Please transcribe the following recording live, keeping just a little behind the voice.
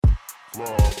Fly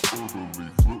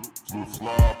orderly, flip, flip,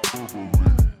 fly orderly.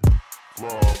 Fly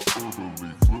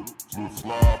orderly, flip, flip,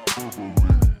 fly orderly.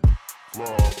 Fly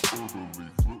orderly,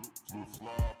 flip, flip,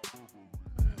 fly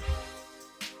orderly.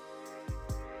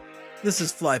 This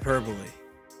is Flyperbole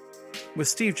with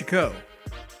Steve Jaco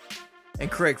and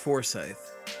Craig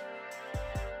Forsyth.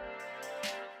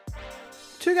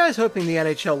 Two guys hoping the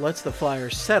NHL lets the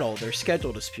Flyers settle their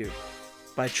schedule dispute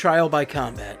by trial by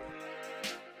combat.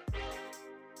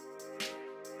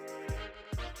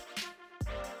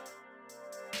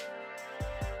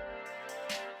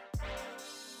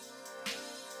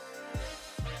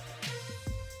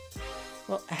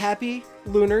 Well, happy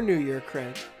Lunar New Year,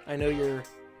 Craig. I know you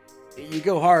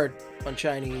go hard on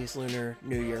Chinese Lunar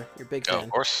New Year. You're a big fan. Oh, of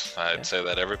course. I'd say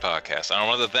that every podcast. I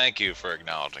want to thank you for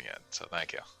acknowledging it, so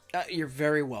thank you. You're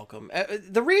very welcome.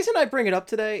 The reason I bring it up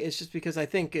today is just because I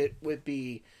think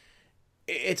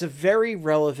it's a very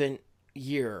relevant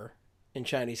year in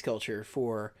Chinese culture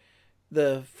for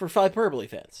Flyperbole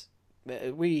fans.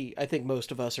 I think most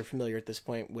of us are familiar at this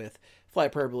point with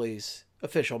Flyperbole's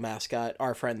official mascot,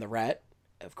 our friend the Rat.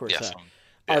 Of course, Yes.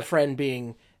 our friend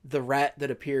being the rat that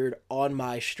appeared on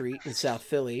my street in South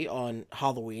Philly on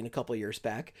Halloween a couple of years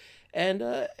back. And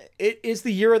it is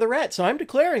the year of the rat. So I'm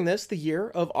declaring this the year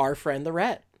of our friend the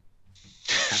rat.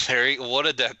 What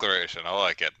a declaration. I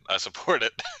like it. I support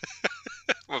it.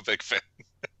 I'm a big fan.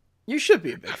 You should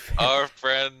be a big fan. Our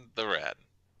friend the Rat.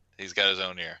 He's got his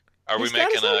own year. Are He's we got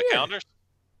making his own year. calendars?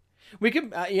 We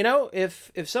could,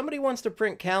 if somebody wants to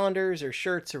print calendars or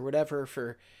shirts or whatever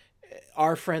for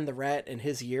our friend the rat and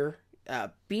his year,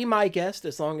 be my guest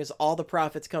as long as all the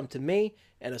profits come to me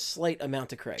and a slight amount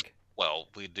to Craig. Well,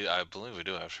 we do. I believe we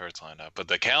do have shirts lined up, but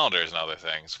the calendars and other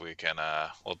things we can.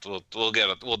 We'll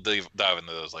dive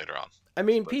into those later on. I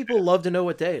mean, people love to know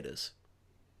what day it is.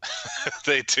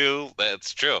 They do.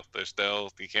 That's true.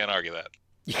 You can't argue that.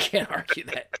 You can't argue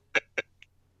that.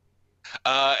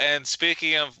 And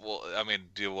speaking of,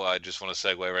 do I just want to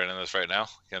segue right into this right now?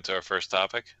 Get into our first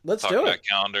topic. Let's talk do about it.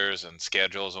 calendars and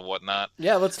schedules and whatnot.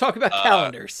 Yeah, let's talk about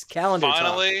calendars.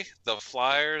 Finally, the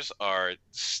Flyers are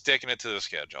sticking it to the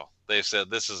schedule. They've said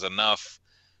this is enough.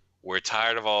 We're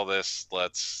tired of all this.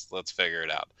 Let's figure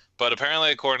it out. But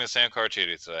apparently, according to Sam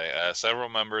Carchidi today, several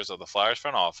members of the Flyers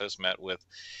front office met with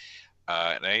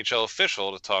an NHL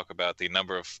official to talk about the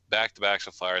number of back-to-backs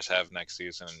the Flyers have next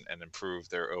season and improve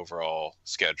their overall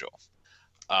schedule.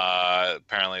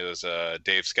 Apparently, it was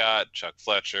Dave Scott, Chuck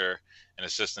Fletcher, and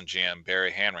assistant GM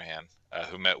Barry Hanrahan,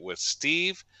 who met with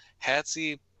Steve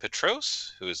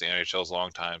Hatzi-Petros, who is the NHL's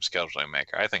longtime scheduling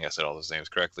maker. I think I said all those names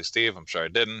correctly, Steve. I'm sure I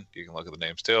didn't. You can look at the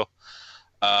names too.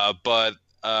 But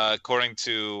according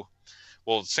to,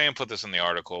 Sam put this in the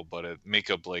article, but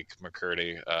Mika Blake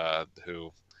McCurdy,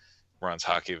 who runs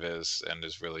HockeyViz and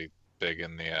is really big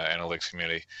in the analytics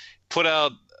community,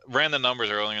 ran the numbers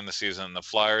earlier in the season. The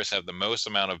Flyers have the most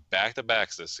amount of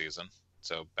back-to-backs this season.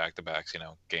 So back-to-backs,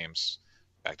 games,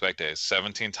 back-to-back days,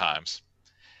 17 times.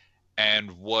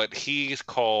 And what he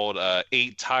called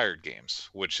 8 tired games,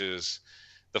 which is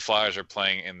the Flyers are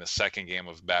playing in the second game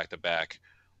of back-to-back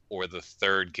or the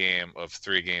third game of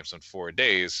 3 games in 4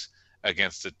 days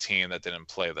against a team that didn't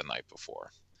play the night before.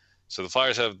 So the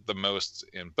Flyers have the most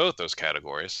in both those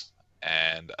categories,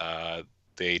 and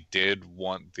they did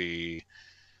want the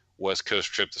West Coast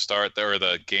trip to start, or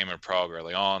the game in Prague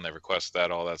early on. They requested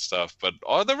that, all that stuff. But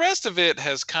all the rest of it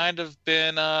has kind of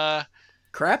been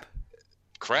crap.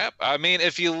 I mean,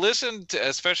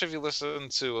 especially if you listen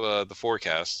to the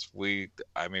forecast, we've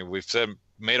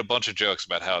made a bunch of jokes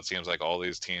about how it seems like all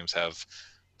these teams have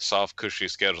soft, cushy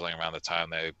scheduling around the time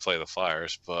they play the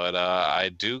Flyers. But I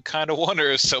do kind of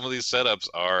wonder if some of these setups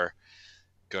are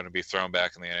going to be thrown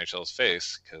back in the NHL's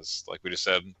face. Because like we just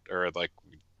said, or like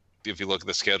if you look at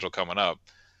the schedule coming up,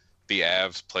 the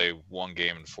Avs play 1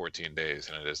 game in 14 days,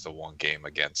 and it is the 1 game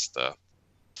against the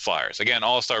Flyers. Again,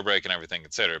 all-star break and everything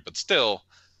considered, but still,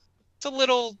 it's a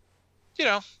little,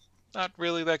 not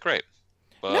really that great.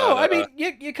 But, no, I mean,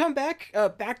 you come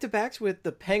back-to-backs with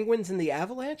the Penguins and the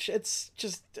Avalanche. It's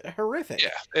just horrific.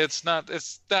 Yeah, it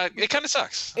kind of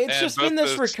sucks. It's just been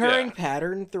this recurring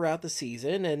pattern throughout the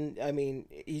season, and I mean,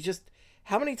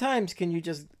 how many times can you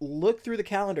just look through the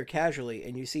calendar casually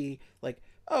and you see like,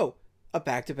 oh, a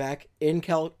back-to-back in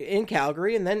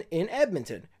Calgary and then in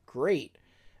Edmonton. Great.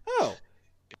 Oh,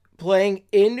 playing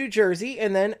in New Jersey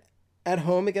and then at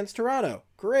home against Toronto.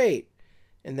 Great.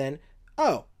 And then,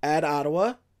 at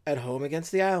Ottawa, at home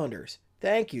against the Islanders.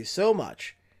 Thank you so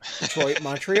much. Detroit,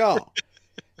 Montreal.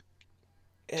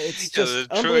 It's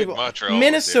just unbelievable. Montreal,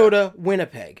 Minnesota,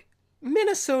 Winnipeg.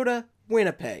 Minnesota,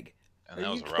 Winnipeg. And that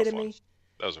Are was you a rough kidding one. me?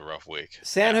 That was a rough week.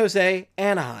 San Jose,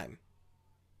 Anaheim.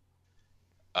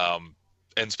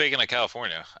 And speaking of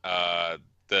California,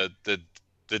 the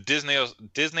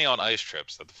Disney on Ice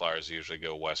trips that the Flyers usually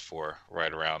go west for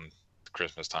right around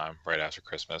Christmas time, right after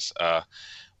Christmas.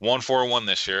 1-4-1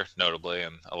 this year, notably,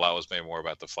 and a lot was made more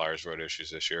about the Flyers' road issues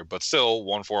this year, but still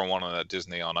 1-4-1 on that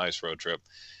Disney on Ice road trip.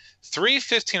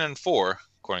 3-15-4,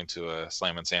 according to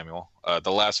Slam and Samuel,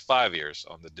 the last 5 years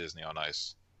on the Disney on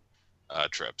Ice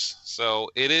trips. So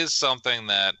it is something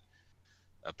that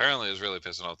apparently is really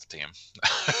pissing off the team.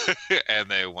 And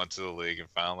they went to the league and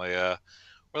finally were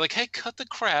like, hey, cut the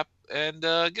crap and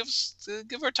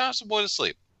give our time some boy to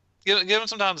sleep. Give them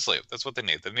some time to sleep. That's what they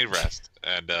need. They need rest.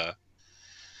 And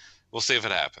we'll see if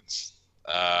it happens.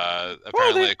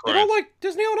 Apparently, they don't like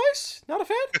Disney on Ice? Not a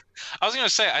fan? I was going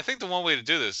to say, I think the one way to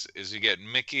do this is you get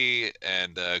Mickey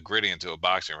and Gritty into a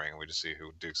boxing ring and we just see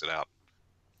who dukes it out.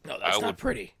 No, that's not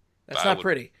pretty. That's not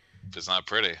pretty. It's not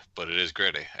pretty, but it is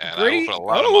gritty. And Gritty? I will put a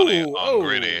lot of money on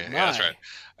Gritty. My. Yeah, that's right.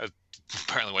 I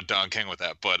apparently went Don King with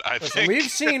that, but I think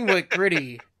we've seen what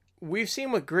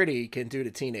Gritty can do to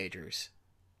teenagers.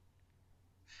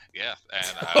 Yeah,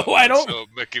 and I don't. So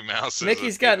Mickey Mouse.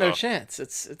 Mickey's got no chance.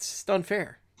 It's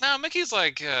unfair. No, Mickey's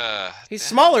like he's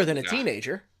smaller than a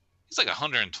teenager. He's like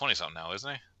 120 something now, isn't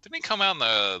he? Didn't he come out in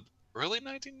the early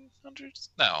 1900s?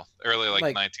 No, early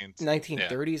like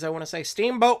 1930s. Yeah. I want to say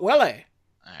Steamboat Willie.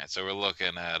 All right, so we're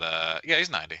looking at he's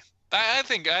 90. I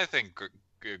think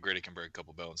Gritty can break a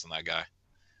couple bones in that guy.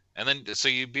 And then so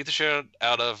you beat the shit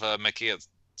out of Mickey at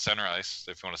center ice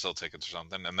if you want to sell tickets or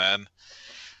something, and then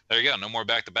there you go, no more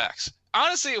back-to-backs.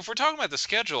 Honestly, if we're talking about the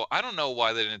schedule, I don't know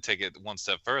why they didn't take it one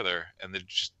step further and then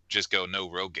just go no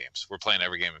road games. We're playing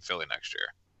every game in Philly next year.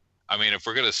 I mean, if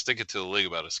we're going to stick it to the league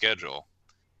about a schedule,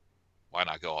 why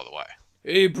not go all the way?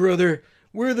 Hey, brother,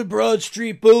 we're the Broad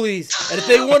Street Bullies, and if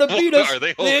they want to beat us,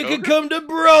 they can come to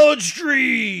Broad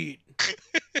Street.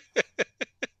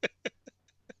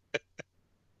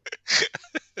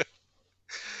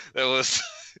 That was...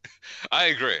 I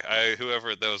agree.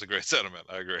 That was a great sentiment.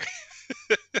 I agree.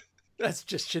 That's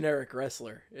just generic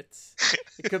wrestler. It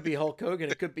could be Hulk Hogan.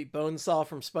 It could be Bonesaw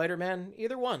from Spider-Man.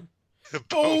 Either one.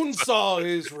 Bonesaw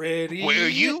is ready. Where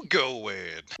you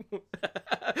going?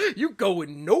 You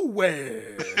going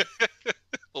nowhere.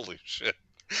 Holy shit.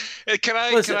 Hey, can I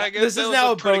get this is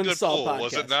now a Bonesaw podcast.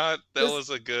 Was it not?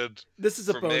 This is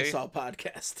a Bonesaw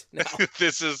podcast now.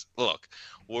 Look,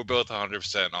 we're both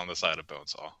 100% on the side of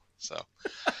Bonesaw. So,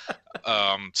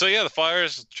 so yeah, the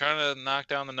Flyers trying to knock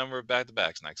down the number of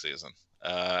back-to-backs next season,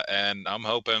 and I'm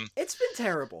hoping. It's been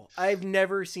terrible. I've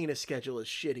never seen a schedule as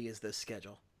shitty as this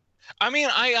schedule. I mean,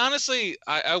 I honestly,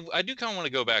 I do kind of want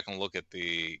to go back and look at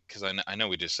because I know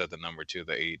we just said the number 2,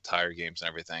 the 8 Tiger games and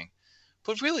everything,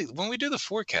 but really, when we do the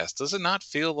forecast, does it not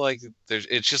feel like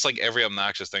it's just like every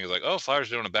obnoxious thing is like, oh,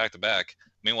 Flyers doing a back-to-back.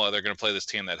 Meanwhile, they're going to play this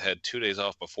team that had 2 days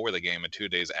off before the game and 2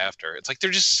 days after. It's like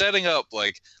they're just setting up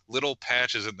like little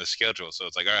patches in the schedule. So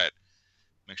it's like, all right,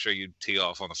 make sure you tee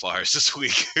off on the Flyers this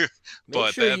week.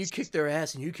 Make sure you kick their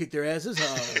ass and you kick their asses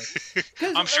hard.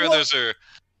 I'm sure those are.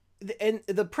 And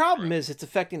the problem is it's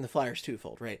affecting the Flyers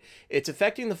twofold, right? It's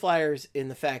affecting the Flyers in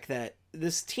the fact that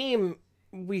this team,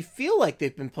 we feel like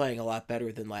they've been playing a lot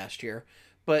better than last year,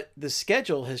 but the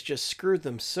schedule has just screwed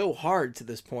them so hard to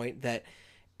this point that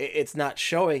it's not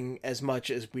showing as much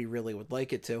as we really would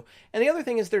like it to. And the other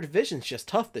thing is their division's just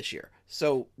tough this year.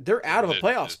 So they're out of a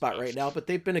playoff spot right now, but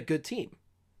they've been a good team.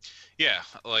 Yeah,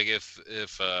 like if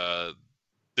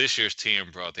this year's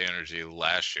team brought the energy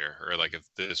last year, or like if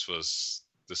this was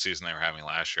the season they were having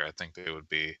last year, I think they'd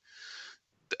be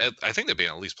in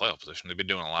at least playoff position. They'd be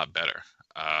doing a lot better.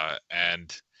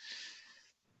 And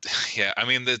yeah, I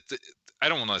mean, I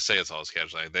don't want to say it's all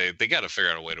scheduling. They got to figure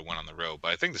out a way to win on the road,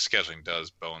 but I think the scheduling does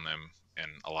bone them in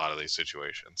a lot of these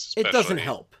situations. It doesn't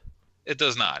help. It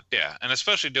does not, yeah. And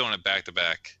especially doing it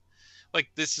back-to-back. Like,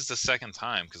 this is the second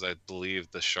time, because I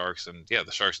believe the Sharks and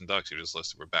Ducks you just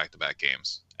listed were back-to-back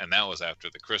games. And that was after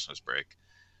the Christmas break.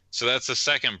 So that's the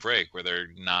second break where they're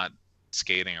not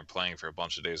skating or playing for a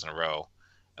bunch of days in a row,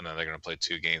 and then they're going to play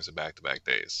 2 games in back-to-back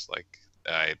days. Like,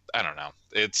 I don't know.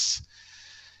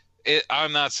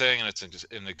 I'm not saying it's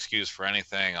an excuse for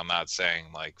anything. I'm not saying,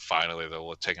 like, finally they're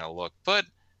taking a look. But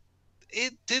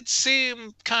it did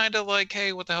seem kind of like,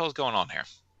 hey, what the hell is going on here?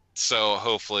 So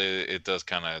hopefully it does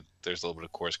there's a little bit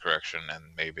of course correction and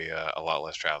maybe a lot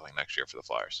less traveling next year for the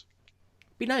Flyers.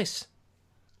 Be nice.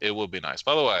 It would be nice.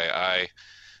 By the way, I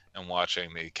am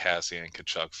watching the Cassian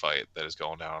Tkachuk fight that is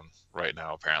going down right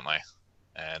now, apparently.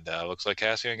 And looks like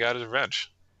Cassian got his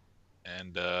revenge.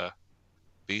 And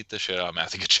beat the shit out of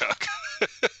Matthew Tkachuk.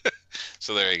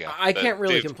 So there you go. I can't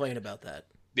really complain about that.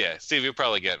 Yeah, Steve, you'll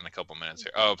probably get in a couple minutes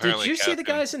here. Oh, Did apparently you see the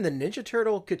Cassian. guys in the Ninja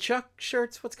Turtle Kachuk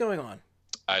shirts? What's going on?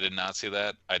 I did not see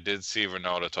that. I did see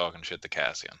Ronaldo talking shit to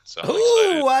Cassian, so I'm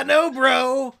excited. Ooh, I know,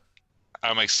 bro.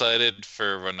 I'm excited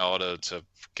for Ronaldo to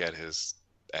get his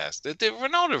ass.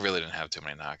 Ronaldo really didn't have too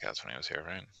many knockouts when he was here,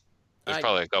 right? There's I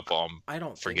probably a couple I'm I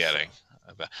don't forgetting.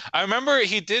 think so. I remember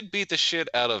he did beat the shit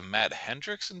out of Matt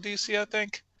Hendricks in DC, I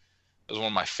think. It was one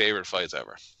of my favorite fights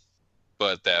ever.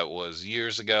 But that was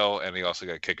years ago, and he also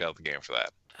got kicked out of the game for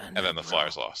that. I know, And then the bro.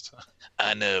 Flyers lost.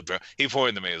 I know, bro. He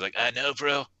pointed to me. He was like, I know,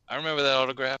 bro. I remember that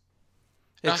autograph.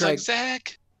 Hey, And I was like,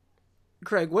 Zach.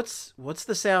 Craig, what's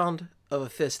the sound of a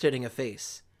fist hitting a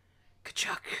face?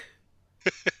 Kachuk.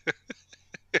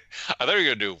 I thought you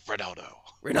were going to do Ronaldo.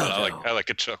 Ronaldo. I like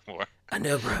a Chuck more. I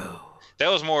know, bro. That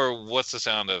was more what's the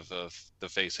sound of the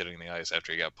face hitting the ice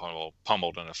after he got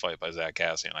pummeled in a fight by Zach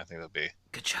Cassian. I think that'd be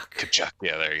Kachuk. Kachuk.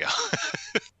 Yeah, there you go.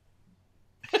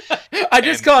 I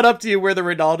just caught up to you where the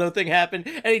Ronaldo thing happened,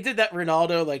 and he did that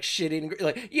Ronaldo like shitting,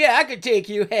 like, yeah, I could take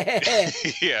you.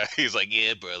 Yeah, he's like,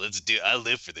 yeah, bro, let's do. I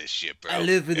live for this shit, bro. I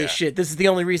live for this shit. This is the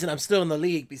only reason I'm still in the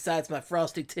league, besides my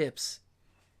frosty tips.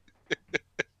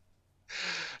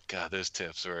 God, those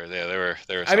tips were they were.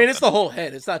 I mean, it's the whole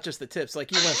head. It's not just the tips. Like,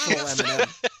 he went full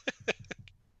Eminem.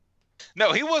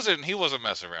 No, he wasn't. He wasn't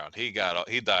messing around. He died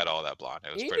all that blonde.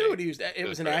 It was He pretty. knew what he was. It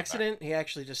was an pretty accident. He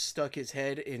actually just stuck his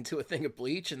head into a thing of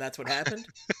bleach, and that's what happened.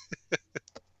 And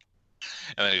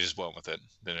then he just went with it.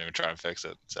 Didn't even try and fix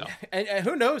it. So. And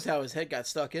who knows how his head got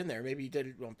stuck in there? Maybe he did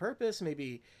it on purpose.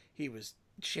 Maybe he was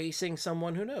chasing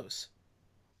someone. Who knows?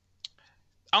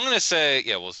 I'm gonna say,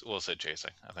 yeah, we'll say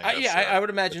chasing. I think. I would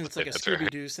imagine it's like a that's right. Scooby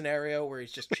Doo scenario where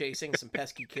he's just chasing some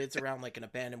pesky kids around like an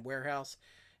abandoned warehouse,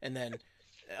 and then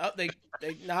they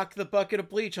knock the bucket of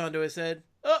bleach onto his head.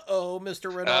 Uh-oh,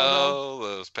 Mr. Ronaldo. Oh,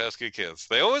 those pesky kids.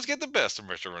 They always get the best of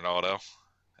Mr. Ronaldo.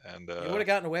 And He would have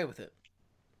gotten away with it.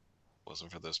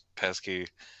 wasn't for those pesky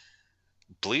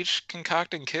bleach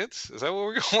concocting kids? Is that what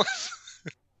we're going with?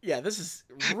 Yeah, this is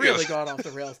really gone off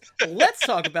the rails. Let's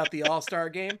talk about the All-Star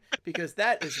game, because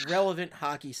that is relevant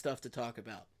hockey stuff to talk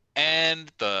about.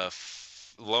 And the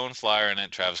lone flyer in it,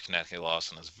 Travis Konecny,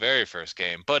 lost in his very first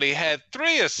game, but he had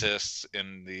 3 assists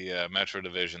in the Metro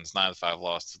Division's 9-5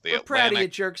 loss to the We're proud of you,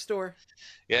 Atlantic. jerk store.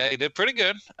 Yeah, he did pretty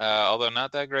good, although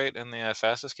not that great in the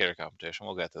fastest skater competition.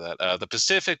 We'll get to that. The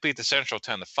Pacific beat the Central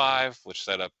 10-5, which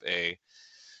set up a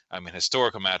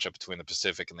historical matchup between the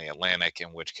Pacific and the Atlantic,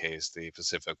 in which case the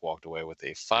Pacific walked away with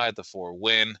a 5-4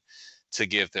 win to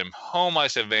give them home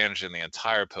ice advantage in the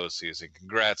entire postseason.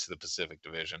 Congrats to the Pacific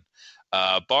Division.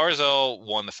 Barzell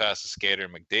won the fastest skater.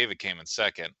 McDavid came in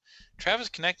second. Travis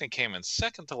Konecny came in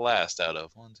second to last out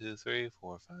of 1, 2, 3,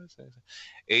 4, 5, 6,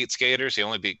 8 skaters. He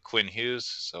only beat Quinn Hughes.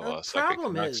 So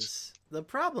The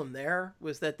problem there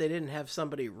was that they didn't have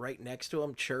somebody right next to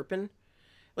him chirping.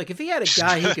 Like, if he had a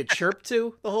guy he could chirp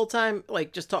to the whole time,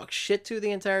 like, just talk shit to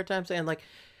the entire time, saying, like,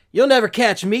 you'll never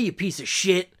catch me, you piece of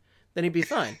shit, then he'd be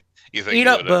fine. You think Eat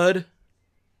up, bud.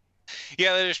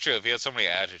 Yeah, that is true. If he had somebody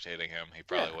agitating him, he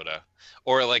probably would have.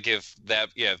 Or, like, if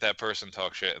that person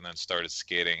talked shit and then started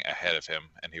skating ahead of him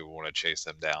and he would want to chase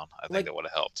them down, I think that would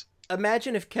have helped.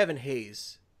 Imagine if Kevin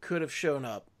Hayes could have shown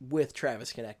up with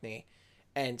Travis Konecny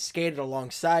and skated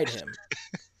alongside him.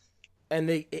 And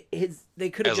they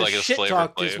could have just shit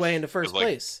talked his way into first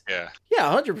place. Yeah.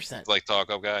 Yeah, 100%. Like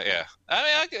talk up guy. Yeah.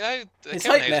 I mean, His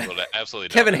Kevin hype Hayes man. would have absolutely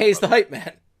done Kevin that, Hayes, but the hype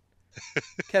man.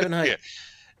 Kevin Hype. Yeah.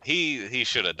 He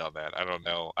should have done that. I don't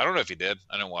know if he did.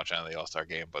 I didn't watch any of the All-Star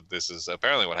game, but this is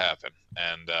apparently what happened.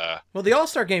 And well, the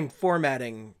All-Star game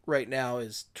formatting right now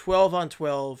is 12 on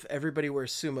 12. Everybody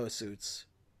wears sumo suits.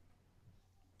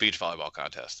 Beach volleyball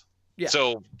contest. Yeah.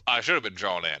 So I should have been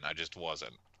drawn in. I just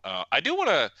wasn't. I do want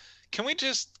to. Can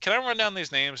I run down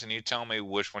these names and you tell me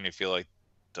which one you feel like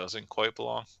doesn't quite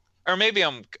belong? Or maybe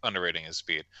I'm underrating his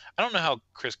speed. I don't know how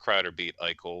Chris Kreider beat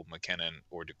Eichel, McKinnon,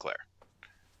 or Duclair.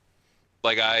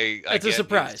 Like it's a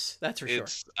surprise. That's for sure.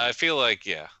 I feel like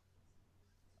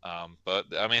but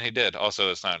I mean he did. Also,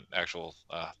 it's not an actual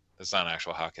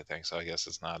hockey thing, so I guess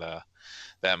it's not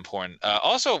that important.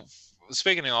 Also,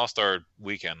 speaking of All-Star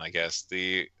weekend, I guess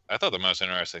I thought the most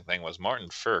interesting thing was Martin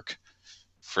Frick.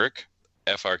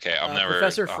 FRK. I'm never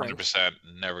Professor 100%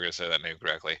 never going to say that name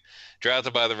correctly.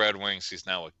 Drafted by the Red Wings. He's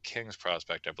now a Kings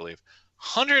prospect, I believe.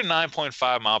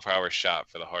 109.5 mile per hour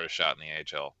shot for the hardest shot in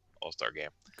the AHL All-Star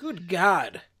game. Good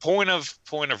God. Point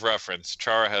of reference,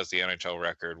 Chara has the NHL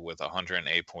record with 108.8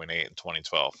 in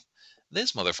 2012.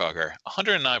 This motherfucker,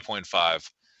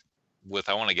 109.5 with,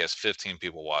 I want to guess, 15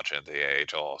 people watching the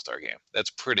AHL All-Star game. That's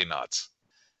pretty nuts.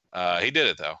 He did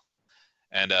it, though.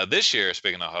 And this year,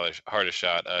 speaking of hardest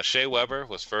shot, Shea Weber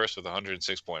was first with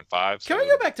 106.5. Can So we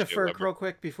go back to Shea Ferk Weber. real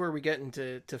quick before we get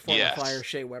into former Flyer Yes.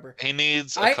 Shea Weber? He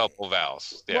needs a I couple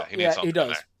vowels. Yeah, well, he needs yeah, something he in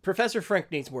does. Professor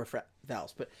Frank needs more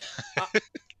vowels, but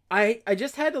I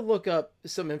just had to look up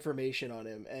some information on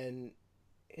him, and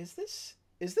is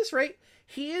this right?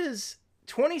 He is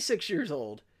 26 years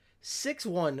old,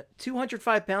 6'1",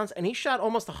 205 pounds, and he shot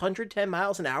almost 110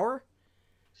 miles an hour.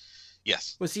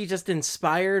 Yes. Was he just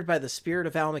inspired by the spirit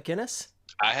of Al McInnes?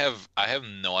 I have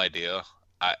no idea.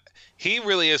 He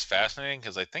really is fascinating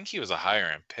because I think he was a higher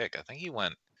end pick. I think he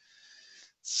went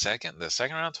the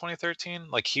second round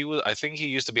 2013. Like I think he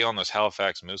used to be on those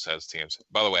Halifax Mooseheads teams.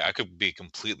 By the way, I could be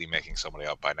completely making somebody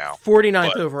up by now.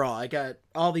 49th but- overall. I got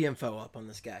all the info up on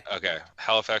this guy. Okay,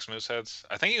 Halifax Mooseheads.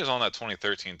 I think he was on that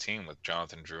 2013 team with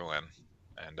Jonathan Drouin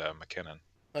and McKinnon.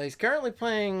 He's currently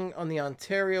playing on the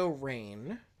Ontario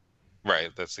Reign.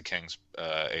 Right, that's the Kings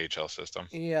AHL system.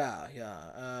 Yeah.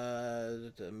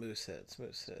 The Mooseheads.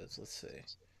 Let's see.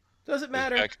 Does it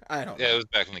matter? I don't know. Yeah, it was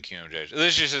back in the QMJ.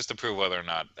 This is just to prove whether or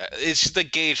not it's just to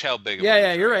gauge how big.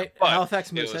 Yeah, you're right. But Halifax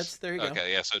Mooseheads. There you go.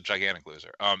 Okay, yeah, so gigantic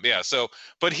loser. Yeah, so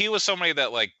but he was somebody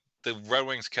that like the Red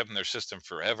Wings kept in their system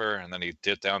forever, and then he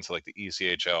dipped down to like the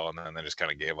ECHL, and then they just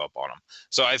kind of gave up on him.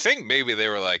 So I think maybe they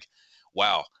were like,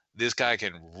 "Wow, this guy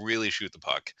can really shoot the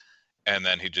puck." And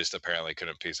then he just apparently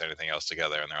couldn't piece anything else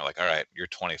together. And they're like, all right, you're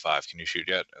 25. Can you shoot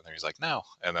yet? And then he's like, no.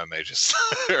 And then they just,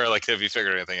 or like, have you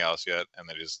figured anything else yet? And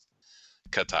they just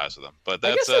cut ties with him. But I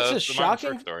that's, guess that's just the Martin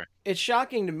shocking. Frk story. It's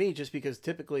shocking to me just because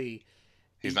typically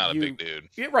He's not a big dude.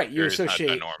 You're right. He's not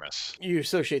enormous. You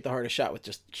associate the hardest shot with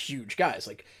just huge guys.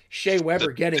 Like Shea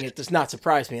Weber getting it does not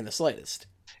surprise me in the slightest.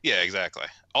 Yeah, exactly.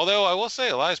 Although I will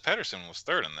say Elias Pettersson was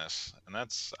third in this. And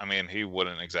that's, I mean, he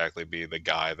wouldn't exactly be the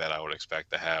guy that I would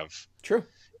expect to have. True.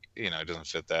 You know, it doesn't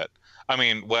fit that. I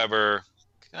mean, Weber,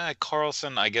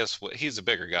 Carlson, I guess he's a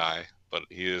bigger guy, but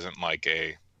he isn't like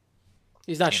a.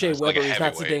 He's not Shea Weber. Like he's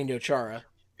not Zdeno Chara.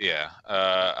 Yeah,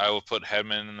 I will put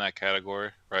Hedman in that category,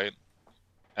 right?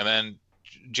 And then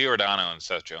Giordano and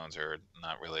Seth Jones are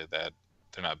not really that.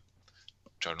 They're not.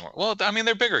 Well, I mean,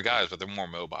 they're bigger guys, but they're more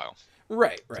mobile.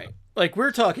 Right. Like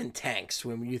we're talking tanks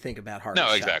when you think about hardest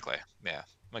shot. No, exactly. Yeah.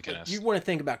 McInnes. You want to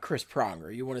think about Chris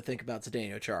Pronger. You want to think about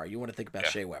Zdeno Chara. You want to think about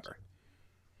Shea Weber.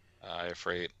 I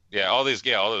afraid. Yeah, all those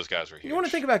guys were huge. You want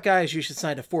to think about guys you should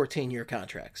sign to 14-year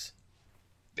contracts.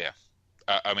 Yeah.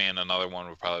 I mean, another one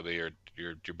would probably be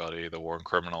your buddy, the war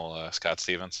criminal, Scott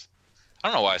Stevens. I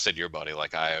don't know why I said your buddy,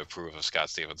 like I approve of Scott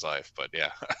Stevens' life, but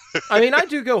yeah. I mean, I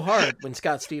do go hard when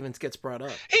Scott Stevens gets brought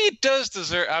up. He does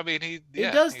deserve, I mean, he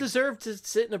does deserve to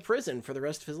sit in a prison for the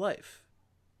rest of his life.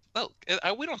 Well,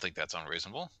 we don't think that's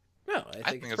unreasonable. No,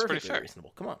 I think it's pretty fair.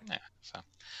 Reasonable. Come on. Yeah. So,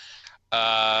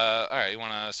 all right. You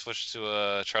want to switch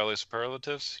to Charlie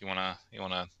superlatives? You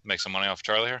wanna make some money off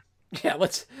Charlie here? Yeah,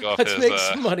 let's make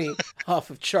some money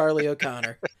off of Charlie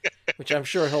O'Connor, which I'm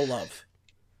sure he'll love.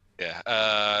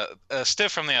 Yeah.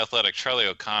 Stiff from The Athletic, Charlie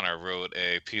O'Connor wrote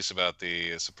a piece about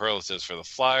the superlatives for the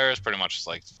Flyers, pretty much just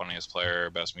like funniest player,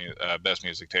 best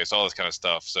music taste, all this kind of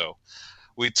stuff. So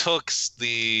we took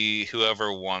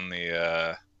whoever won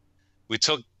we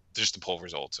took just the poll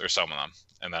results or some of them,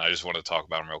 and then I just wanted to talk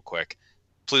about them real quick.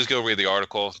 Please go read the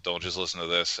article. Don't just listen to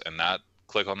this and not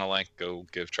click on the link. Go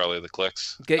give Charlie the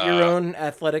clicks. Get your own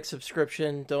Athletic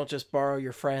subscription. Don't just borrow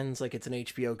your friends like it's an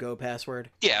HBO Go password.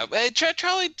 Yeah,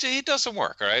 Charlie, he does some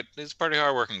work, all right? He's a pretty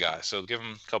hard-working guy, so give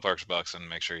him a couple extra bucks and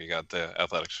make sure you got the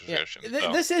Athletic subscription.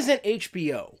 Yeah. This isn't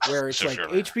HBO, where it's like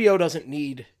HBO doesn't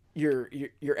need your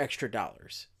extra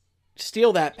dollars.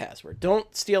 Steal that password.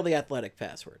 Don't steal the Athletic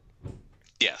password.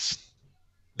 Yes.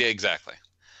 Yeah, exactly.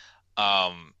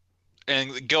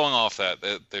 And going off that,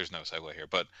 there's no segue here,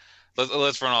 but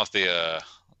let's run off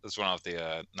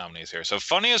the nominees here. So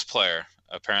funniest player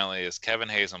apparently is Kevin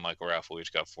Hayes and Michael Raffle,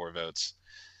 each got 4 votes,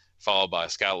 followed by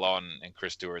Scott Lawton and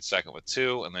Chris Stewart second with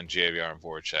 2, and then JVR and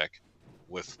Voracek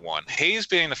with 1. Hayes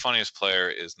being the funniest player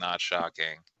is not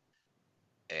shocking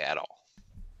at all.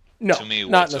 No, to me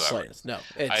not whatsoever. in the slightest. No,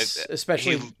 it's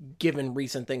especially given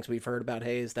recent things we've heard about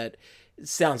Hayes that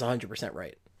sounds 100%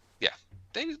 right. Yeah,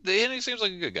 and he seems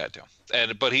like a good guy too.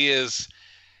 But he is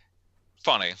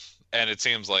funny, and it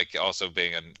seems like also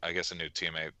being a new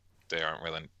teammate, they aren't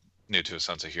really new to his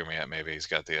sense of humor yet. Maybe he's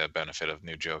got the benefit of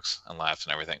new jokes and laughs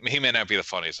and everything. He may not be the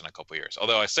funniest in a couple years.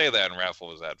 Although I say that, and Raffle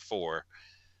was at 4,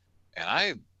 and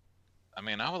I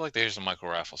would like to hear some Michael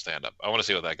Raffle stand up. I want to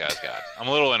see what that guy's got. I'm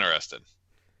a little interested.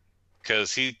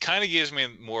 Because he kind of gives me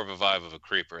more of a vibe of a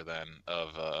creeper than of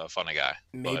a funny guy.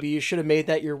 Maybe you should have made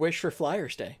that your wish for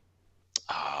Flyers Day.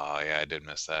 Oh, yeah, I did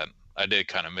miss that. I did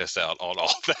kind of miss out on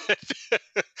all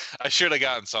that. I should have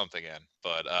gotten something in,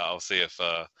 but I'll see if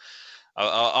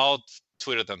I'll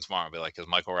tweet at them tomorrow and be like, "Is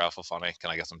Michael Ralph funny? Can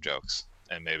I get some jokes?"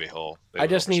 And maybe I he'll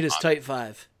just need his respond. tight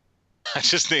 5. I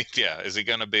just need, yeah, is he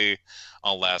going to be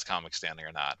on Last Comic Standing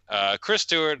or not? Chris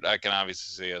Stewart, I can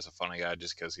obviously see as a funny guy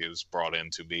just because he was brought in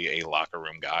to be a locker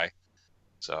room guy.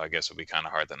 So I guess it would be kind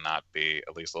of hard to not be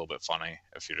at least a little bit funny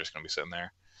if you're just going to be sitting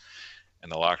there in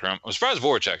the locker room. I'm surprised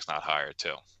Voracek's not hired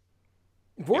too.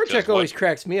 Voracek always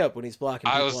cracks me up when he's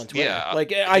blocking people on Twitter. Yeah,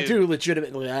 like, I do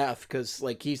legitimately laugh because,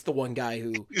 like, he's the one guy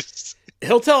who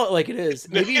he'll tell it like it is.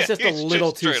 Maybe he's just a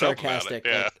little too sarcastic.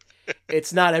 Yeah. Like,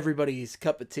 it's not everybody's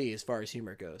cup of tea as far as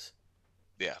humor goes.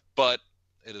 Yeah, but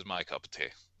it is my cup of tea.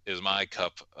 It is my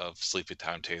cup of sleepy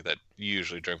time tea that you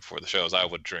usually drink before the shows. I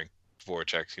would drink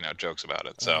Voracek's, jokes about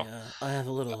it. So I have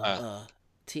a little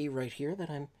tea right here that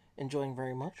I'm enjoying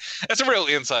very much. That's a real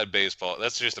inside baseball.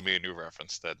 That's just a me and you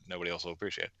reference that nobody else will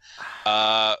appreciate.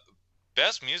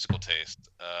 Best musical taste.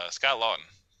 Scott Lawton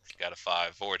got a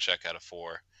 5. Voracek got a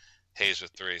 4. Hayes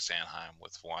with 3. Sanheim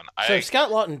with 1. So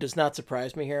Scott Lawton does not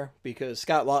surprise me here because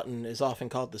Scott Lawton is often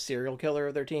called the serial killer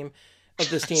of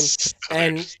this team.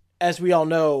 And as we all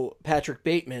know, Patrick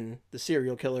Bateman, the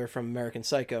serial killer from American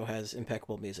Psycho, has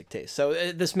impeccable music taste. So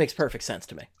this makes perfect sense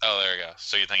to me. Oh, there you go.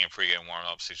 So you're thinking pregame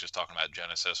warm-ups, he's just talking about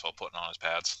Genesis while putting on his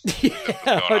pads?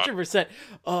 Yeah, 100%.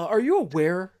 Are you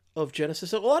aware of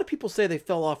Genesis? A lot of people say they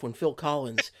fell off when Phil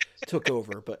Collins took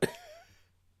over, but...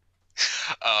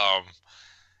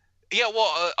 Yeah,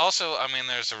 well, also, I mean,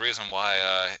 there's a reason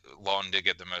why Lawton did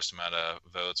get the most amount of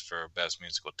votes for best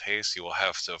musical taste. You will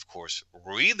have to, of course,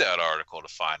 read that article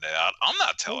to find it out. I'm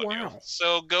not telling you,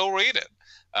 so go read it.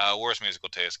 Worst musical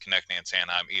taste, Konechny and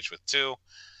Sanheim, each with 2,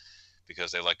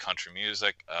 because they like country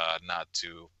music. Not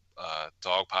to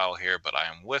dogpile here, but I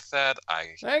am with that.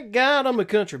 Thank God I'm a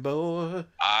country boy.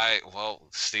 Well,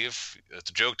 Steve, it's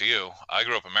a joke to you. I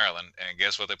grew up in Maryland, and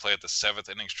guess what they play at the 7th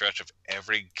inning stretch of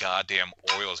every goddamn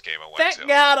Orioles game I went to? Thank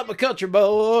God I'm a country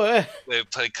boy. They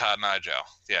played Cotton Eye Joe.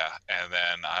 Yeah, and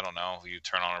then, I don't know, you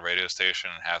turn on a radio station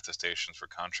and half the stations for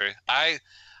country. I've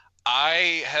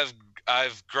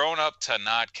grown up to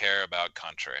not care about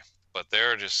country, but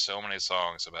there are just so many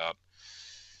songs about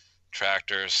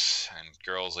tractors and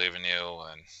girls leaving you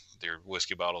and your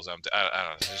whiskey bottles empty. I don't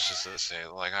know. It's just to say,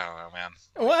 like, I don't know, man.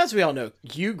 Well, as we all know,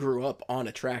 you grew up on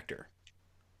a tractor.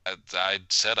 I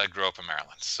said I grew up in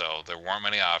Maryland, so there weren't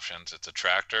many options. It's a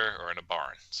tractor or in a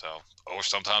barn, or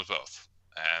sometimes both,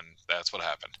 and that's what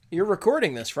happened. You're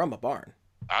recording this from a barn.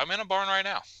 I'm in a barn right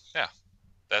now. Yeah,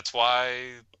 that's why.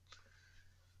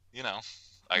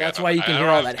 That's why you can hear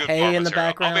all that hay in the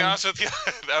background. I'll be honest with you.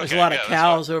 Okay, There's a lot of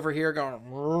cows over here going.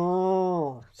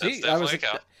 See, that's a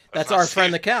cow. That's our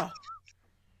friend the cow.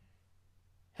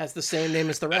 Has the same name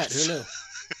as the rat. Who knew?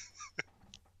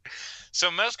 So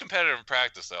most competitive in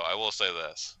practice, though, I will say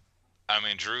this. I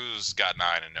mean, Drew's got 9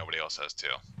 and nobody else has 2.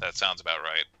 That sounds about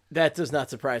right. That does not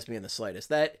surprise me in the slightest.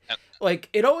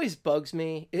 It always bugs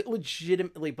me. It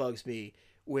legitimately bugs me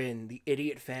when the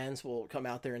idiot fans will come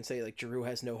out there and say, like, Drew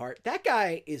has no heart. That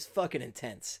guy is fucking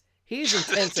intense. He's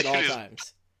intense at all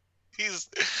times. He's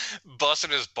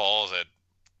busting his balls at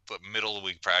middle of the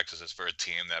week practices for a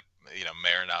team that,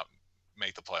 may or not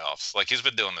make the playoffs. Like, he's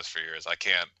been doing this for years. I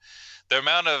can't. The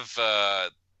amount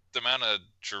of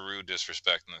Drew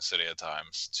disrespect in the city at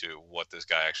times to what this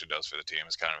guy actually does for the team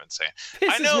is kind of insane.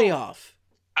 Pisses me off.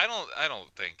 I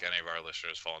don't think any of our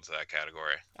listeners fall into that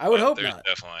category. I would hope not.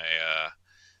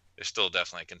 There's still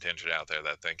definitely a contingent out there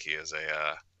that think he is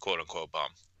a quote unquote bum.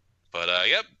 But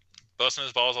yep, busting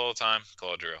his balls all the time.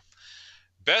 Call it Drew.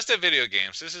 Best at video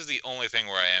games. This is the only thing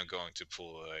where I am going to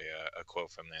pull a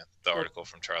quote from the article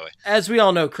from Charlie. As we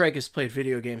all know, Craig has played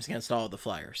video games against all of the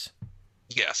Flyers.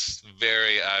 Yes,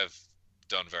 I've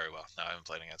done very well. No, I haven't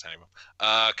played against any of them.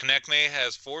 Konechny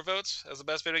has 4 votes as the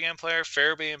best video game player.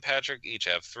 Farabee and Patrick each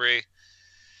have 3.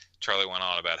 Charlie went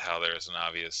on about how there's an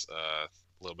obvious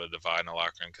little bit of divide in the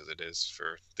locker room because it is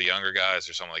for the younger guys,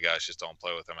 or some of the guys just don't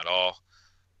play with them at all.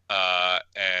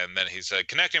 And then he said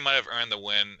Konechny might have earned the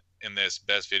win in this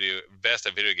best at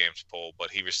video games poll, but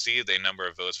he received a number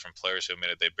of votes from players who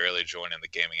admitted they barely joined in the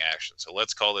gaming action. So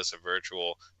let's call this a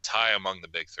virtual tie among the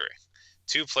big 3.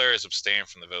 2 players abstained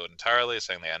from the vote entirely,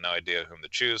 saying they had no idea whom to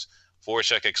choose.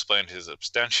 Voracek explained his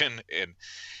abstention in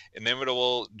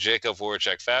inimitable Jacob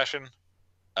Voracek fashion.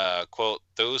 Quote,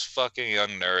 those fucking young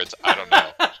nerds, I don't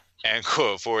know. And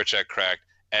quote, Voracek cracked,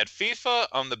 at FIFA,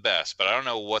 I'm the best, but I don't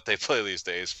know what they play these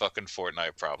days. Fucking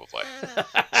Fortnite, probably.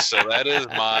 So that is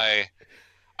I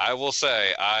will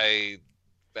say,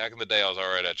 back in the day, I was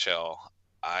all right at Shell.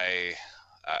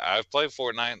 I've played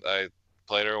Fortnite. I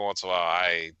played every once in a while.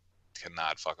 I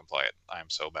cannot fucking play it. I'm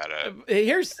so bad at it.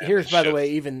 Here's And by the shit. way,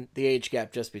 even the age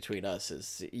gap just between us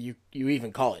is you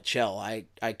even call it chill. I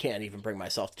can't even bring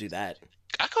myself to do that.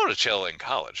 I go to chill in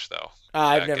college though.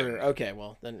 I've Back never. in- Okay,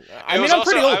 well then It was I'm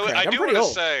pretty also- old. Craig. I I'm do pretty want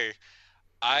old. to say,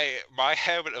 my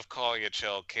habit of calling it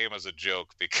chill came as a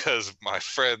joke because my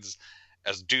friends,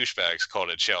 as douchebags, called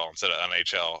it chill instead of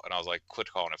NHL, and I was like,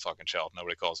 quit calling it fucking chill.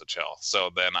 Nobody calls it chill. So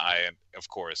then I, of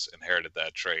course, inherited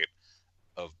that trait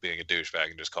of being a douchebag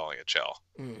and just calling it chill.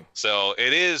 Mm. So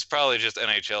it is probably just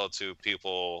NHL to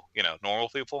people, normal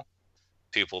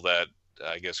people that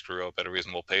I guess grew up at a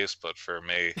reasonable pace. But for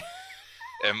me,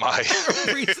 and my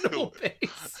Reasonable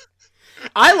pace.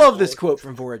 I love this quote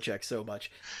from Voracek so much.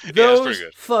 it's Those pretty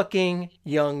good. fucking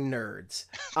young nerds.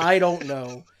 I don't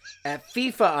know. At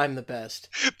FIFA, I'm the best,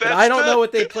 but That's I don't the- know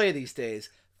what they play these days.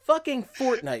 Fucking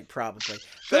Fortnite, probably.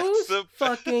 Those the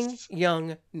fucking best.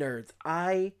 young nerds.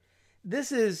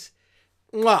 This is,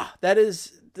 mwah, that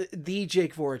is the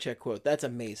Jake Voracek quote. That's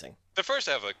amazing. The first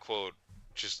half of the quote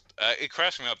just it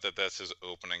cracks me up that that's his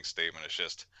opening statement. It's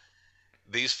just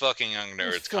these fucking young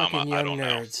nerds, fucking I young don't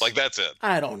nerds. know. Like that's it.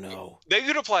 I don't know. They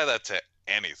could apply that to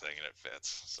anything and it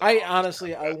fits. So I I'm just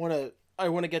honestly, gonna- I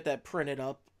want to get that printed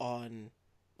up on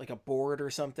like a board or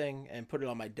something and put it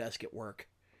on my desk at work.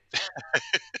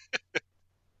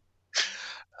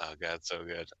 Oh god, so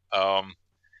good.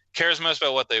 Cares most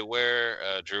about what they wear.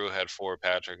 Drew had 4,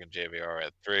 Patrick and JVR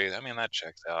had 3. I mean that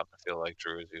checks out. I feel like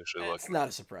Drew is usually It's looking not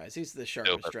a surprise. He's the dope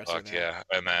sharpest as dresser fuck, there.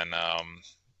 yeah. And then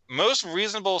most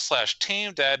reasonable /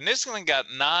 team dad. Niskanen got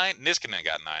 9.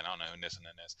 I don't know who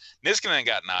Niskanen is. Niskanen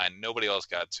got 9. Nobody else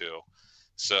got 2.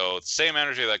 So same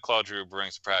energy that Claude Drew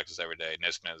brings to practice every day.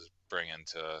 Niskanen is bringing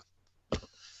to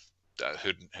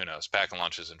who knows, packing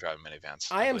lunches and driving minivans.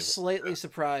 I am believe it. slightly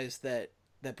surprised that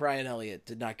Brian Elliott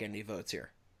did not get any votes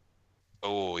here.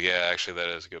 Oh yeah, actually that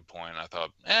is a good point. I thought,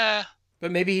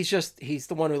 But maybe he's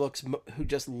the one who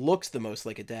just looks the most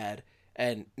like a dad,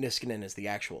 and Niskanen is the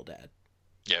actual dad.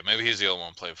 yeah, maybe he's the only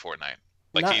one playing Fortnite.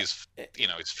 Like Not- he's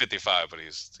he's 55, but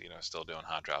he's still doing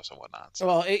hot drops and whatnot. So.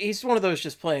 Well, he's one of those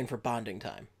just playing for bonding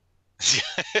time.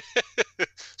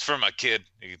 It's for my kid.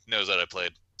 He knows that I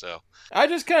played. So I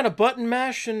just kind of button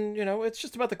mash, and it's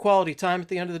just about the quality time at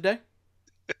the end of the day.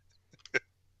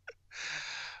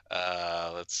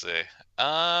 let's see.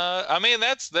 I mean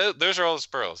those are all the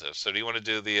superlatives. So do you want to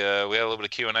do the? We had a little bit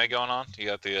of Q&A going on. You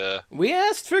got the. We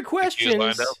asked for questions,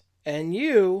 lined up? and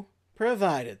you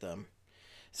provided them.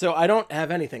 So I don't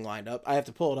have anything lined up. I have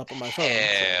to pull it up on my phone. So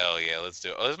Hell yeah, let's do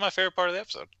it. Oh, this is my favorite part of the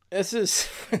episode. this is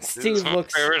when This is Steve my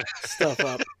looks favorite. stuff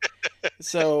up.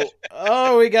 So,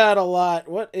 we got a lot.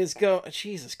 What is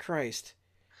Jesus Christ.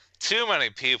 Too many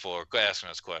people are asking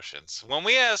us questions. When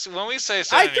we say I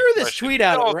send any threw this questions, tweet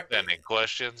out don't at- send any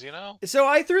questions, So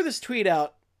I threw this tweet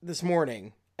out this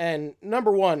morning, and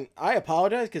number one, I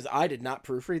apologize because I did not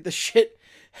proofread the shit.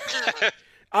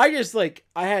 I just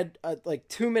I had a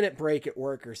 2-minute break at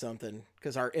work or something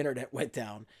because our internet went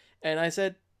down, and I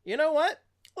said, you know what?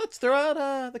 Let's throw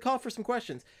out the call for some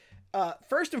questions.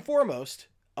 First and foremost,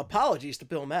 apologies to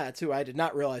Bill Matz, who I did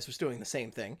not realize was doing the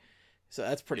same thing. So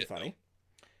that's pretty funny.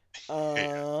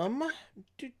 And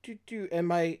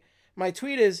my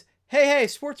tweet is, hey,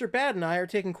 Sports Are Bad and I are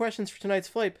taking questions for tonight's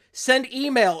flight. Send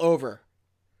email over.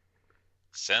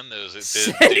 Send those.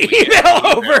 Send did we get email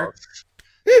any over. emails?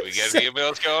 Did we get any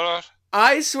emails going on?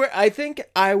 I swear, I think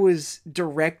I was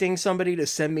directing somebody to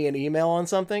send me an email on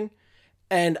something,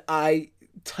 and I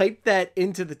typed that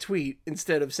into the tweet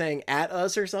instead of saying at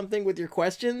us or something with your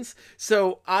questions.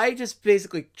 So I just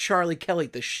basically Charlie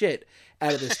Kelly'd the shit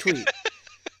out of this tweet.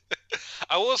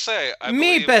 I will say, I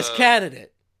Me, believe, best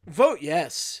candidate. Vote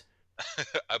yes.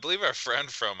 I believe our friend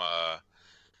from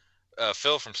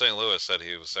Phil from St. Louis said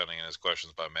he was sending in his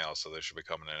questions by mail, so they should be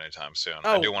coming in anytime soon.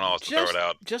 I do want to also throw it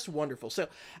out. Just wonderful. So,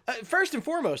 first and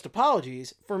foremost,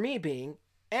 apologies for me being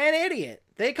an idiot.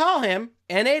 They call him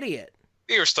an idiot.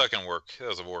 You were stuck in work. That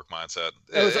was a work mindset.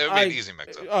 It was- It would be an easy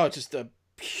mix-up. Oh, just a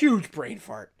huge brain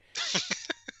fart.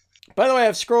 By the way,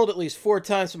 I've scrolled at least 4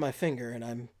 times with my finger, and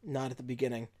I'm not at the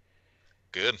beginning.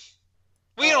 Good.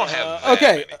 We don't have that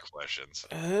okay. many questions.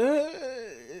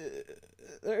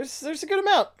 There's a good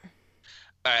amount.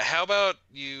 All right, how about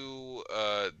you?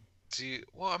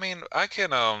 Well, I mean, I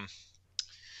can.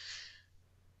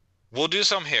 We'll do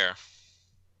some here,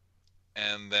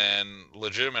 and then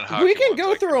legitimate hockey. We can ones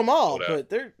go I through them all, pull out.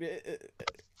 but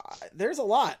there's a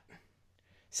lot.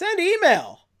 Send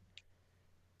email.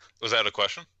 Was that a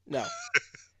question? No.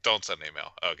 Don't send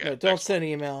email. Okay. No, don't next send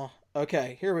email.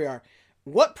 Okay, here we are.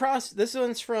 What process? This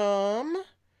one's from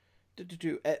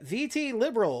at VT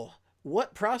Liberal.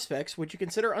 What prospects would you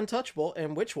consider untouchable,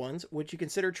 and which ones would you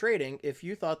consider trading if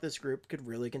you thought this group could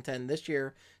really contend this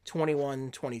year,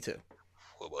 21-22?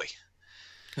 Oh boy.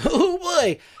 Oh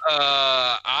boy!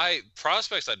 I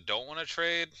prospects I don't want to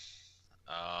trade.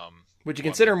 Would you One,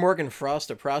 consider Morgan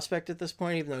Frost a prospect at this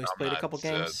point, even though he's I'm played a not. couple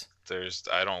games?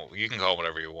 I don't. You can call him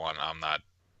whatever you want. I'm not.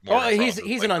 Oh, Morgan Frost is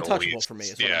he's like an the untouchable least. for me.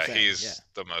 Is what Yeah, I'm saying. he's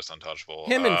the most untouchable.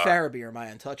 Him and Farabee are my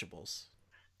untouchables.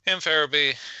 Him,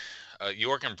 Farabee,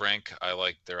 York and Brink. I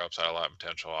like their upside, a lot of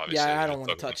potential. Obviously, Yeah, I they don't just want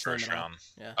to took them in touch the them first at all.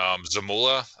 round.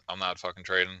 Zamula, I'm not fucking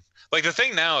trading. Like the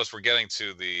thing now is we're getting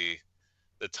to the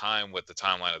time with the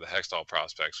timeline of the Hextall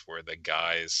prospects where the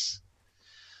guys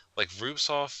like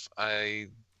Rubtsov, I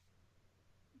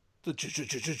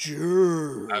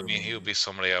mean, he would be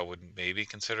somebody I would maybe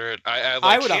consider it. I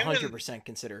would 100%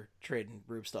 consider trading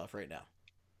Rubtsov right now.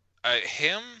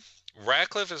 Him,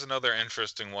 Ratcliffe is another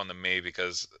interesting one to me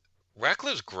because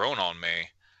Ratcliffe's grown on me.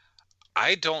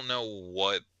 I don't know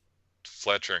what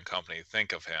Fletcher and company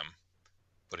think of him,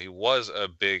 but he was a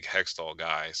big Hextall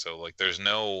guy. So like, there's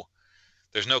no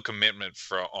commitment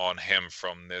on him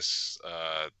from this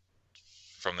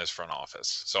front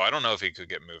office. So I don't know if he could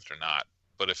get moved or not.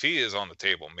 But if he is on the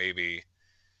table, maybe,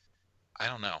 I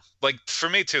don't know. Like for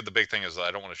me too, the big thing is that I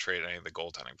don't want to trade any of the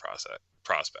goaltending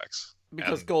prospects.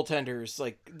 Because goaltenders,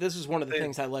 like, this is one of the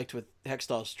things I liked with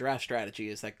Hextall's draft strategy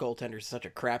is that goaltenders is such a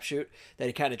crapshoot that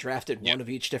he kind of drafted one of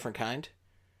each different kind.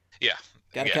 Yeah.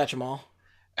 Gotta catch them all.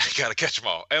 Gotta catch them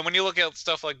all. And when you look at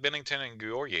stuff like Bennington and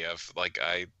Georgiev, like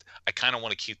I kind of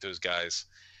want to keep those guys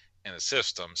in the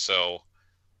system. So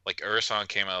like Urson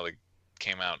came out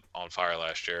on fire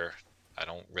last year. I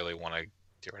don't really want to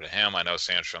get rid of him. I know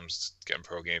Sandstrom's getting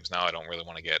pro games now. I don't really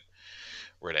want to get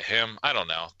rid of him. I don't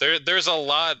know. There's a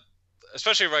lot,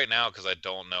 especially right now, because I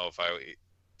don't know if I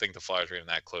think the Flyers are even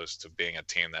that close to being a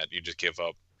team that you just give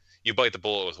up. You bite the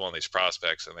bullet with one of these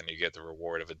prospects, and then you get the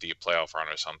reward of a deep playoff run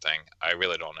or something. I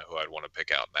really don't know who I'd want to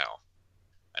pick out now.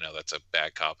 I know that's a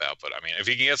bad cop out, but I mean, if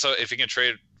you can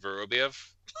trade Vorobiev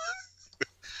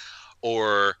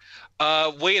or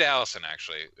Wade Allison,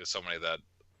 actually is somebody that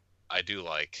I do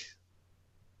like.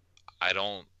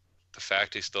 The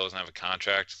fact he still doesn't have a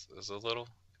contract is a little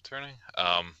concerning.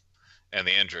 And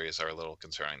the injuries are a little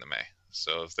concerning to me.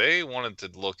 So if they wanted to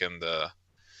look into,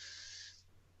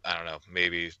 I don't know,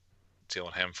 maybe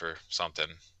stealing him for something,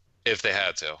 if they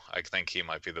had to, I think he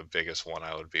might be the biggest one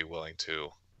I would be willing to.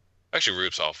 Actually,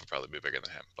 Rubtsov would probably be bigger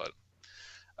than him, but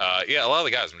yeah, a lot of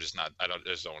the guys I just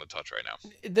don't want to touch right now.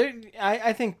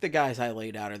 I think the guys I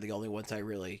laid out are the only ones I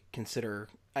really consider.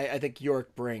 I think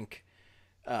York, Brink,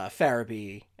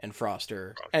 Farabee, and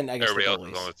Froster, and I guess everybody else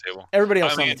is on the table. Everybody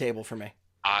else on the table for me.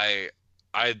 I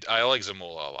like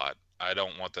Zamula a lot. I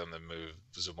don't want them to move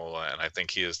Zamula, and I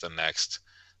think he is the next.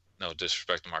 No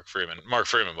disrespect to Mark Freeman. Mark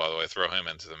Freeman, by the way, throw him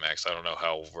into the mix. I don't know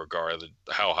how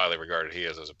highly regarded he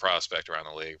is as a prospect around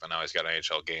the league, but now he's got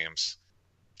NHL games,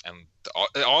 and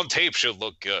on tape should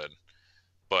look good.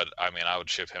 But I mean, I would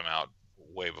ship him out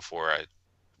way before I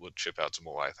would ship out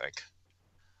Zamula, I think.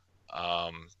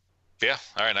 Yeah.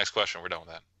 All right. Next question. We're done with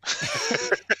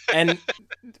that. And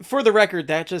for the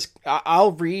record,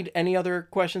 I'll read any other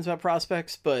questions about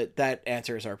prospects, but that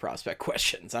answers our prospect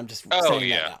questions. I'm just saying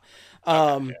that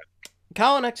now.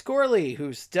 Colin X. Corley,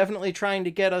 who's definitely trying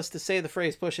to get us to say the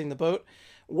phrase "pushing the boat."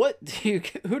 Who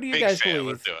do you guys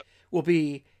believe will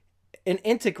be an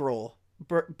integral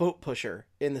boat pusher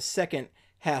in the second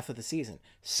half of the season?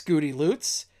 Scooty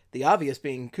Lutz, the obvious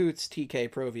being Coots, TK,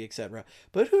 Provy, etc.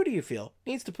 But who do you feel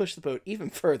needs to push the boat even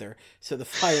further so the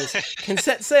Flyers can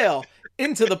set sail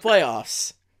into the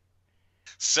playoffs?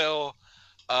 So,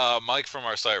 Mike from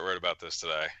our site wrote about this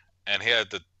today, and he had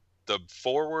the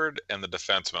forward and the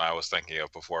defenseman I was thinking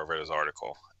of before I read his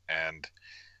article, and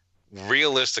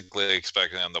realistically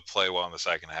expecting them to play well in the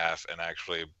second half and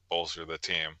actually bolster the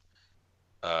team.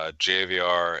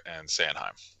 JVR and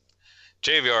Sanheim.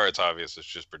 JVR, it's obvious, it's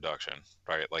just production,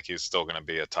 right? Like he's still going to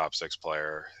be a top 6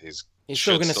 player. He's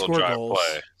still going to score goals.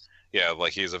 Play. Yeah,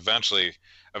 like he's eventually.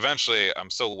 I'm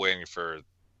still waiting for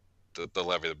the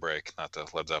levy to break, not the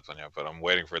Led Zeppelin yet, but I'm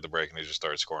waiting for it to break and he just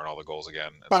starts scoring all the goals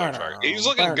again. He's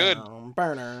looking good going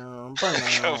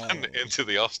into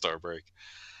the All-Star break.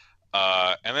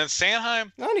 And then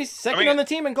Sanheim. No, he's second on the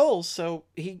team in goals, so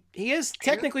he is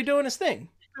technically doing his thing.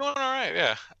 Doing all right,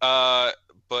 yeah.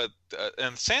 But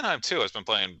and Sanheim too has been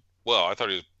playing well. I thought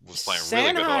he was playing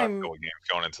really good the last couple games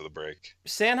going into the break.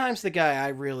 Sanheim's the guy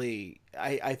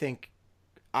I think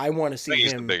I want to I see think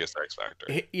he's the him. biggest X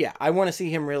factor. Yeah, I want to see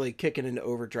him really kicking into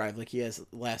overdrive like he has the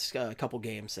last couple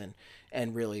games,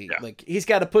 and really Yeah. like he's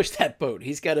got to push that boat.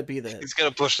 He's got to be He's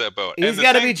gonna push that boat. he's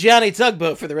got to be Johnny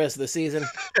Tugboat for the rest of the season.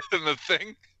 And the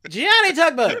thing, Johnny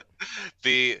Tugboat.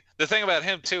 the thing about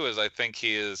him too is I think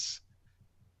he is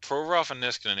Provorov and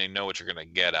Niskanen. They know what you're gonna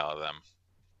get out of them.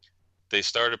 They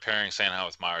started pairing Sanheim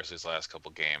with Myers these last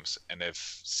couple games, and if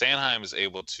Sanheim is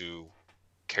able to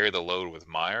carry the load with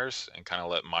Myers and kind of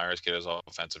let Myers get his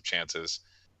offensive chances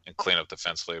and clean up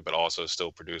defensively, but also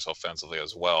still produce offensively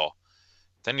as well,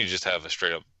 then you just have a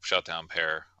straight up shutdown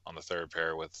pair on the third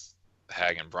pair with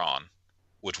Hag and Braun,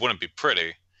 which wouldn't be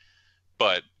pretty,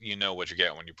 but you know what you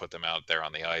get when you put them out there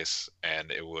on the ice,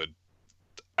 and it would.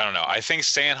 I don't know. I think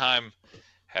Sanheim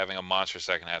having a monster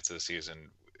second half of the season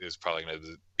is probably going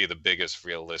to be the biggest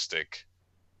realistic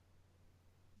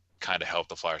kind of help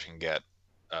the Flyers can get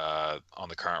on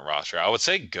the current roster. I would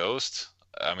say Ghost.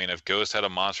 I mean, if Ghost had a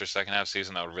monster second half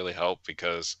season, that would really help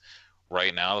because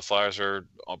right now the Flyers are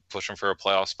pushing for a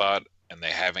playoff spot, and they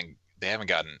haven't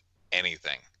gotten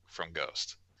anything from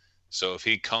Ghost. So if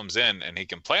he comes in and he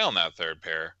can play on that third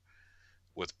pair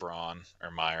with Braun or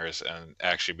Myers and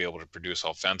actually be able to produce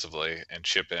offensively and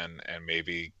chip in and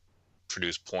maybe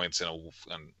produce points in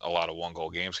a lot of one-goal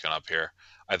games coming up here,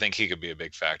 I think he could be a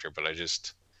big factor. But I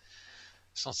just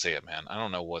don't see it, man. I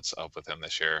don't know what's up with him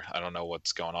this year. I don't know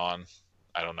what's going on.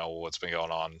 I don't know what's been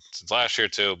going on since last year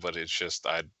too. But it's just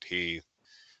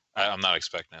I'm not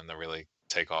expecting him to really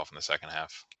take off in the second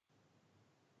half.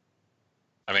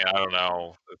 I mean, I don't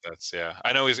know if that's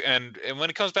I know he's and when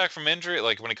he comes back from injury,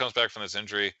 like when he comes back from this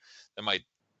injury, that might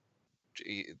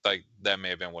that may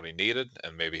have been what he needed,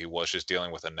 and maybe he was just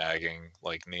dealing with a nagging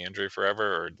like knee injury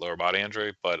forever or lower body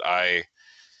injury. But I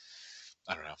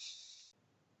don't know.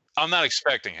 I'm not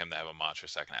expecting him to have a monster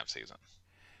second half season.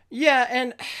 Yeah,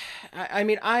 and I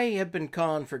mean, I have been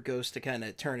calling for Ghost to kind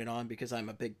of turn it on because I'm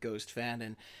a big Ghost fan,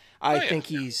 and I think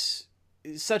he's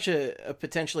such a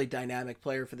potentially dynamic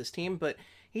player for this team, but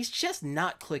he's just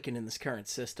not clicking in this current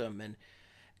system. And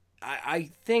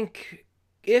I think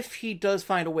if he does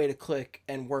find a way to click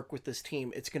and work with this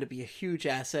team, it's going to be a huge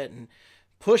asset and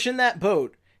pushing that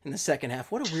boat in the second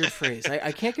half. What a weird phrase.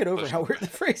 I can't get over how weird the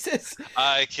phrase is.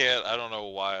 I don't know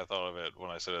why I thought of it when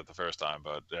I said it the first time,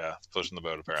 but yeah, pushing the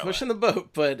boat apparently. Pushing the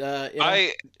boat, but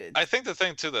I think the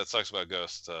thing too that sucks about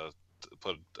Ghost,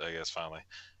 finally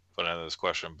put into this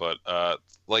question, but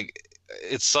like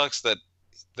it sucks that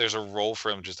there's a role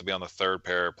for him just to be on the third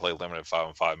pair, play limited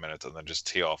 5-on-5 minutes, and then just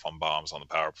tee off on bombs on the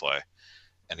power play,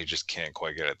 and he just can't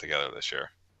quite get it together this year.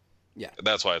 Yeah,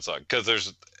 that's why it's like because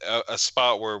there's a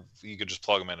spot where you could just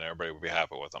plug him in and everybody would be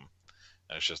happy with him,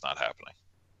 and it's just not happening.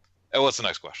 And what's the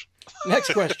next question?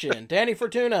 Next question, Danny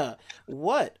Fortuna.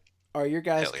 What are your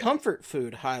guys' comfort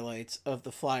food highlights of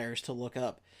the Flyers to look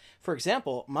up? For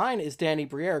example, mine is Danny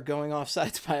Briere going off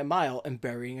sides by a mile and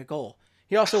burying a goal.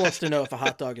 He also wants to know if a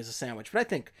hot dog is a sandwich, but I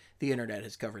think the internet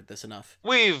has covered this enough.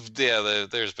 There's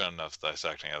been enough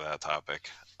dissecting of that topic.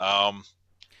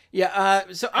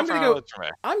 So I'm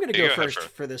gonna go first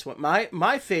for this one.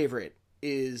 My favorite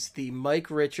is the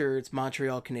Mike Richards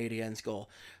Montreal Canadiens goal,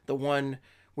 the one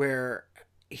where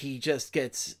he just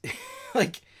gets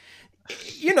like,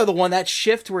 the one that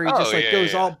shift where he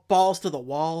goes all balls to the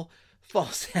wall,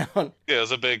 falls down. Yeah, it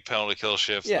was a big penalty kill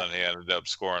shift, and then he ended up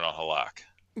scoring on Halak.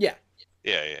 Yeah.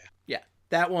 Yeah.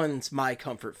 That one's my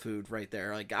comfort food right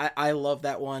there. Like I love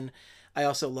that one. I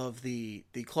also love the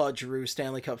Claude Giroux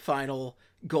Stanley Cup final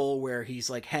goal where he's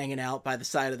like hanging out by the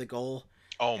side of the goal.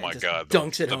 Oh my God!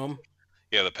 Dunks it home.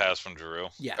 Yeah, the pass from Giroux.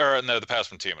 Yeah. Or no, the pass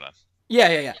from Timonen.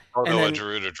 Yeah. Although a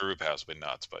Giroux to Giroux pass would be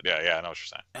nuts, but yeah, I know what you're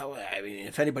saying. Oh, I mean,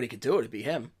 if anybody could do it, it'd be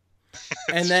him.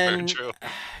 And then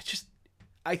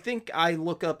I think I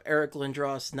look up Eric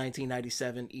Lindros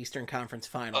 1997 Eastern Conference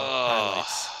Final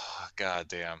highlights. God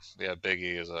damn. Yeah, Big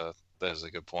E is a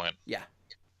good point. Yeah.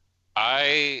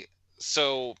 I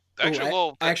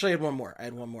actually had one more.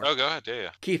 Oh, go ahead. Yeah.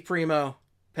 Keith Primo,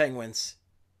 Penguins,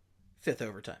 5th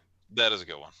overtime. That is a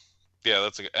good one. Yeah,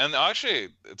 that's a good. And actually,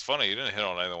 it's funny you didn't hit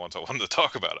on any of the ones I wanted to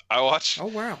talk about. Oh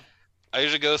wow. I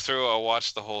usually go through. I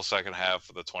watch the whole second half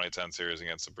of the 2010 series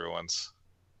against the Bruins.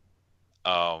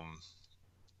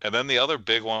 And then the other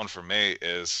big one for me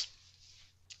is,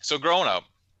 so growing up,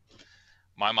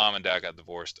 my mom and dad got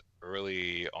divorced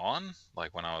early on,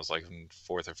 like when I was like in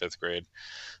 4th or 5th grade.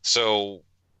 So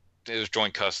it was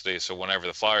joint custody. So whenever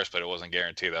the Flyers played, it wasn't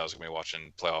guaranteed that I was going to be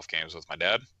watching playoff games with my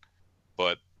dad.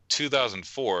 But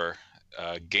 2004,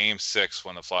 Game 6,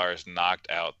 when the Flyers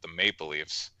knocked out the Maple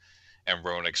Leafs and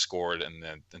Roenick scored and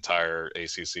the entire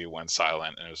ACC went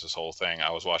silent and it was this whole thing.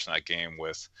 I was watching that game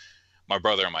with my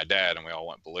brother and my dad, and we all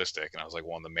went ballistic. And it was like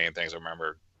one of the main things I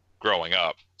remember growing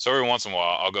up. So every once in a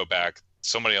while, I'll go back.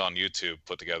 Somebody on YouTube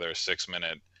put together the 6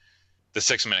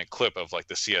 minute clip of like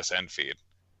the CSN feed.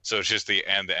 So it's just the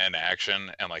end-to-end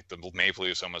action, and like the Maple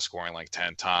Leafs almost scoring like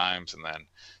 10 times, and then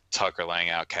Tucker laying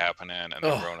out Kapanen, and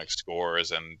then Roenick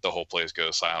scores, and the whole place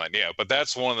goes silent. Yeah, but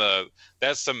that's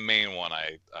that's the main one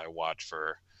I watch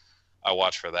for. I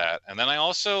watch for that, and then I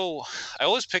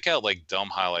always pick out like dumb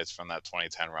highlights from that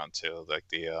 2010 run too. Like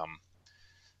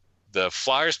the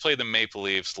Flyers played the Maple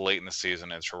Leafs late in the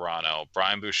season in Toronto.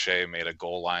 Brian Boucher made a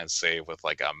goal line save with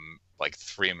like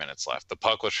 3 minutes left. The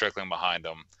puck was trickling behind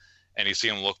him, and you see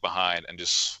him look behind and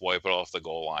just swipe it off the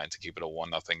goal line to keep it a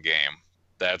 1-0 game.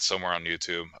 That's somewhere on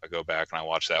YouTube. I go back and I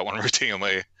watch that one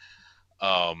routinely.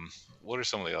 What are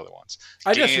some of the other ones?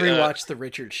 I just rewatched the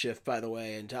Richard Schiff, by the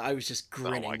way, and I was just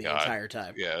grinning the entire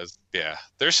time. Yeah.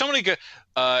 There's so many good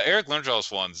Eric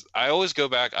Lindros ones. I always go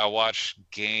back. I watch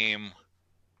Game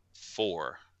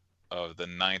 4 of the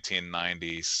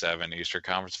 1997 Eastern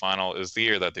Conference Final. It was the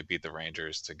year that they beat the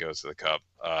Rangers to go to the Cup.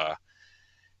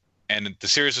 And the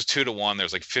series was 2-1.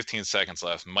 There's like 15 seconds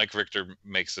left. Mike Richter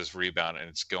makes this rebound, and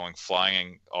it's going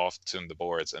flying off to the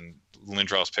boards, and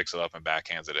Lindros picks it up and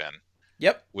backhands it in.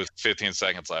 Yep. With 15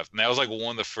 seconds left. And that was like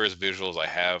one of the first visuals I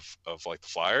have of like the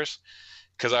Flyers,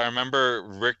 because I remember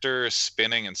Richter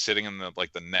spinning and sitting in the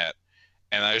net.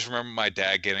 And I just remember my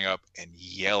dad getting up and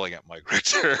yelling at Mike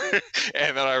Richter.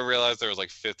 And then I realized there was like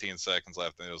 15 seconds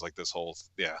left, and it was like this whole,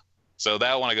 yeah. So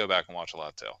that one I go back and watch a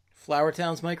lot too. Flower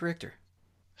Town's Mike Richter.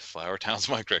 Flower Town's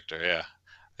Mike Richter, yeah.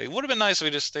 It would have been nice if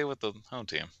we just stayed with the home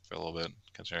team for a little bit,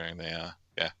 considering the,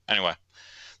 yeah. Anyway,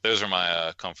 those are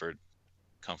my comfort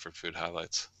food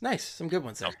highlights. Nice. Some good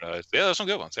ones there. Yeah, there's some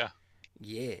good ones, yeah.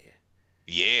 Yeah.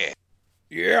 Yeah.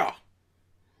 Yeah.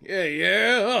 Yeah,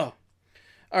 yeah.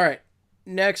 All right.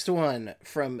 Next one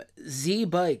from Z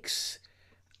Bikes.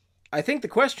 I think the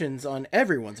questions on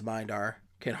everyone's mind are,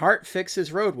 can Hart fix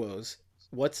his road woes?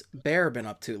 What's Bear been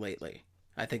up to lately?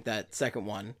 I think that second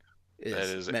one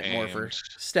is meant more for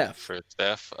Steph. For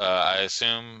Steph. I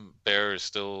assume Bear is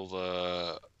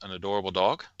still an adorable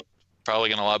dog. Probably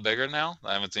getting a lot bigger now.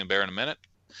 I haven't seen Bear in a minute.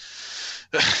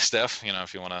 Steph,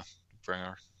 if you want to bring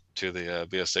her to the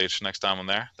BSH next time I'm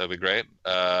there, that'd be great.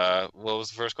 What was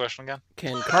the first question again?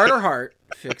 Can Carter Hart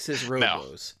fix his road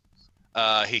woes?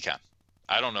 He can.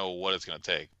 I don't know what it's going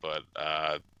to take, but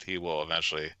he will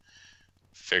eventually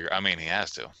figure. I mean, he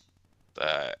has to.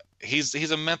 He's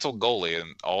a mental goalie,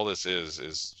 and all this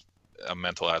is a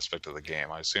mental aspect of the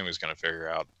game. I assume he's going to figure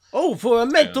out. Oh, for a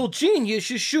mental genius,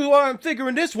 you sure aren't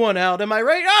figuring this one out. Am I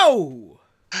right? Oh,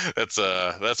 that's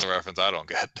a reference I don't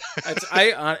get.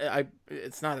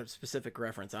 It's not a specific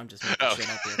reference. I'm just making shit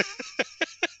up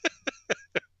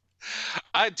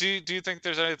here. Do you think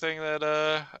there's anything that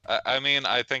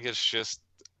I think it's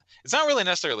not really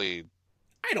necessarily.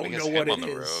 I don't know what it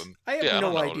is. I have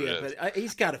no idea, but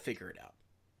he's got to figure it out.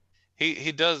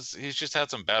 He does. He's just had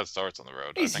some bad starts on the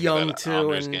road. He's young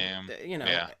too, and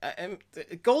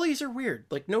goalies are weird.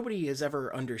 Like, nobody has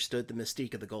ever understood the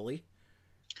mystique of the goalie.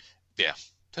 Yeah,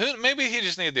 maybe he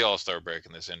just needed the All-Star break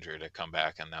and this injury to come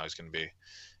back, and now he's going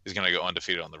to go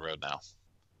undefeated on the road now.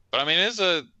 But I mean,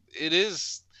 it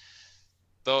is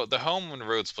the home and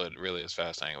road split really is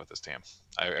fascinating with this team.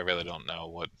 I really don't know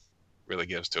what really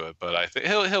gives to it, but I think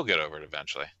he'll get over it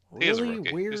eventually. He is a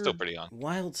rookie. Weird, he's still pretty young.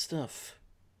 Wild stuff.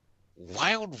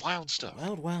 Wild stuff.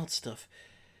 Wild stuff.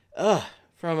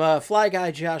 From Fly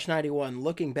Guy Josh 91,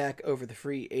 looking back over the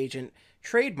free agent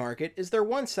trade market, is there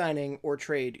one signing or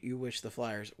trade you wish the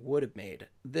Flyers would have made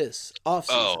this offseason?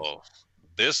 Oh,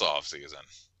 this offseason.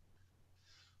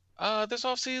 This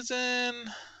offseason.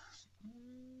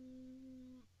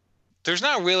 There's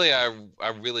not really. I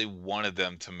really wanted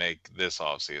them to make this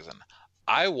offseason.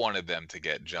 I wanted them to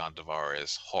get John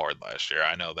Tavares hard last year.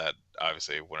 I know that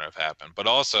obviously wouldn't have happened, but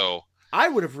also I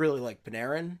would have really liked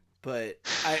Panarin, but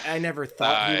I never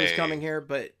thought he was coming here.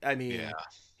 But I mean,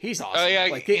 he's awesome.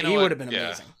 He would have been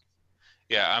amazing.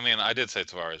 Yeah, I mean, I did say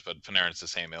Tavares, but Panarin's the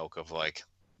same ilk of like,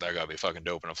 they're gonna be fucking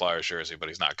dope in a Flyers jersey, but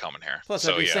he's not coming here. Plus,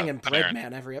 I'd be singing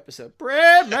Breadman every episode.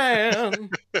 Breadman.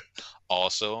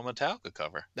 Also a Metallica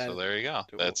cover. So there you go.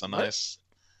 That's a nice.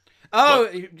 Oh,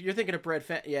 you're thinking of Bread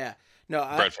Fan? Yeah. No,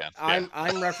 Bread Fan. I'm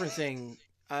referencing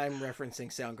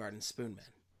Soundgarden's Spoon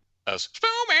Man. Spoon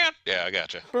Man. Yeah, I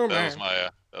gotcha. Spoon that Man.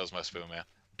 was my Spoon Man.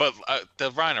 But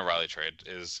the Ryan O'Reilly trade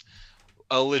is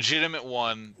a legitimate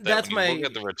one. Look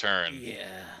at the return. Yeah.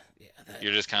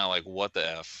 You're just kind of like, what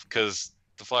the f? Because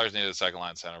the Flyers needed a second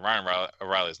line center. Ryan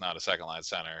O'Reilly's not a second line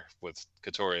center. With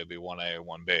Couturier, be 1A or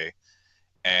 1B,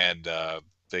 and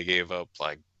they gave up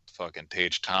like fucking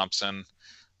Tage Thompson,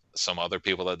 some other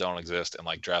people that don't exist, and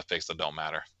like draft picks that don't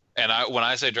matter. And when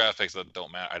I say draft picks that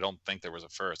don't matter, I don't think there was a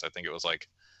first. I think it was a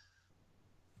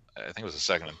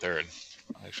second and third.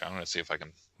 Actually, I'm going to see if I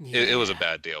can. It was a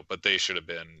bad deal, but they should have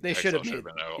been. They should have been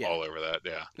all over that.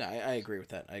 Yeah. No, I agree with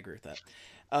that.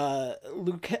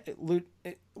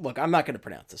 Look, I'm not going to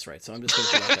pronounce this right, so I'm just going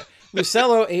to pronounce that.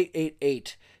 Lucello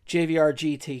 888 JVR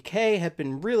GTK have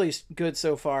been really good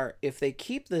so far. If they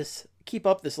keep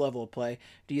up this level of play,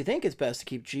 do you think it's best to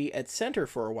keep G at center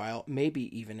for a while,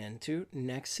 maybe even into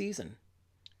next season?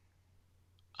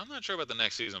 I'm not sure about the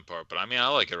next season part, but I mean, I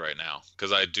like it right now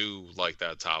because I do like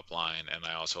that top line, and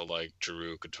I also like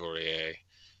Giroux, Couturier,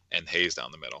 and Hayes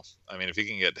down the middle. I mean, if you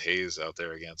can get Hayes out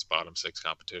there against bottom six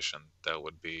competition, that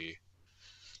would be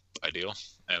ideal.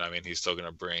 And I mean, he's still going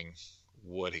to bring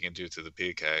what he can do to the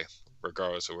PK,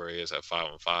 regardless of where he is at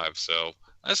 5-on-5. So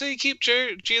I say you keep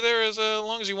G there as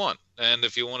long as you want, and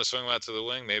if you want to swing him out to the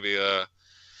wing, maybe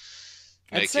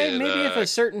I'd say maybe if a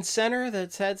certain center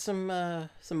that's had some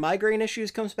migraine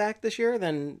issues comes back this year,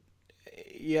 then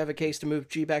you have a case to move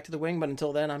G back to the wing. But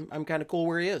until then, I'm kind of cool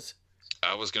where he is.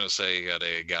 I was going to say you got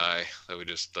a guy that we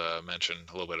just mentioned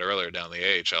a little bit earlier down the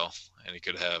AHL, and you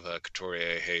could have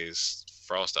Couturier, Hayes,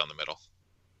 Frost down the middle,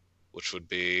 which would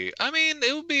be, I mean,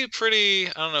 it would be pretty,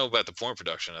 I don't know about the point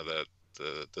production of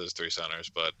those three centers,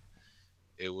 but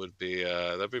it would be,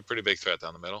 that'd be a pretty big threat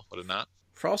down the middle, would it not?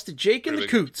 Frosted Jake and the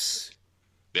Coots.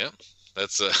 Yeah,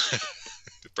 that's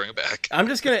bring it back. I'm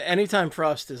just gonna anytime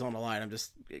Frost is on the line, I'm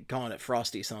just calling it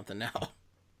Frosty something now.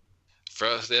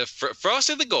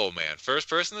 Frosty the goal man, first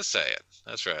person to say it.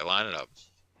 That's right. Line it up.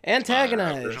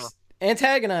 Antagonized,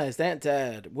 Ant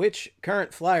Dad. Which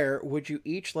current Flyer would you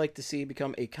each like to see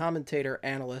become a commentator,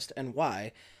 analyst, and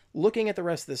why? Looking at the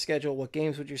rest of the schedule, what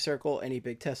games would you circle? Any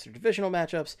big test or divisional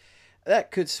matchups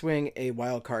that could swing a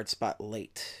wild card spot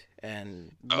late?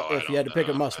 And if you had to pick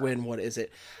a must-win, what is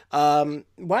it? I'm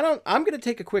going to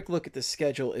take a quick look at the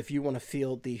schedule if you want to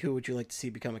field the who would you like to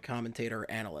see become a commentator or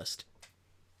analyst.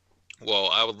 Well,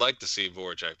 I would like to see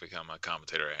Voracek become a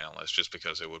commentator or analyst just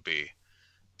because it would be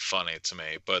funny to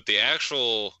me. But the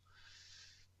actual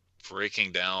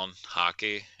breaking down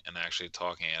hockey and actually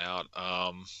talking it out,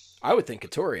 I would think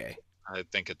Couturier. I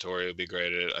think Couturier would be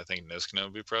great at it. I think Niskanen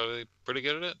would be probably pretty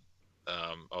good at it.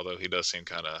 Although he does seem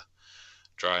kind of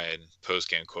dry in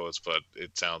post-game quotes, but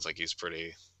it sounds like he's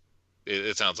pretty.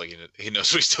 It sounds like he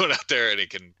knows what he's doing out there, and he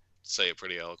can say it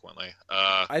pretty eloquently.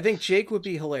 I think Jake would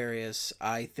be hilarious.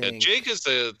 I think Jake is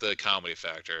the comedy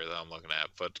factor that I'm looking at,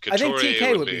 but Couturier I think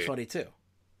TK would be funny too.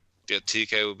 Yeah,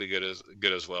 TK would be good as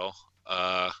well.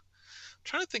 I'm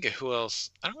trying to think of who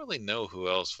else. I don't really know who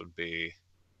else would be.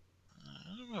 I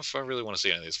don't know if I really want to see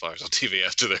any of these Flyers on TV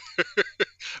after there.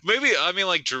 Maybe, I mean,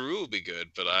 like Giroux would be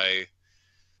good, but I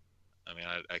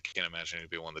can't imagine he'd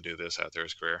be one to do this after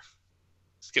his career.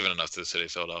 He's given enough to the city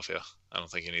of Philadelphia. I don't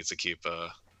think he needs to keep,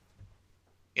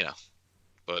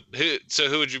 But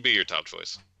who would you be your top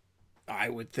choice? I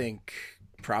would think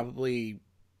probably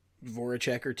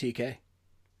Voracek or TK.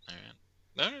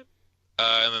 All right.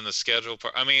 And then the schedule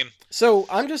part. I mean, so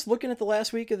I'm just looking at the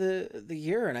last week of the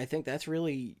year, and I think that's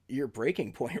really your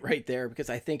breaking point right there, because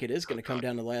I think it is going to come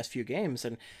down to the last few games.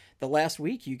 And the last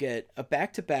week you get a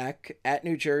back-to-back at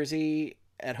New Jersey,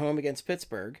 at home against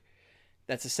Pittsburgh.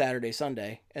 That's a Saturday,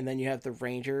 Sunday, and then you have the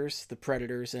Rangers, the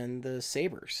Predators, and the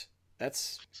Sabres.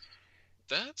 That's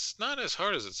not as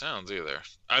hard as it sounds either.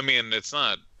 I mean, it's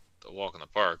not a walk in the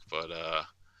park, but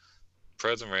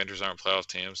Preds and Rangers aren't playoff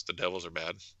teams. The Devils are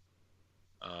bad.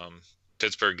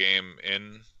 Pittsburgh game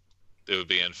it would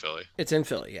be in Philly. It's in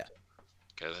Philly, yeah.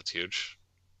 Okay, that's huge.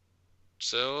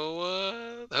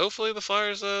 So hopefully the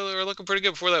Flyers are looking pretty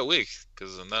good before that week,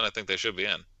 because then I think they should be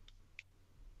in.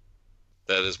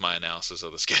 That is my analysis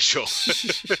of the schedule.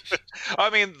 I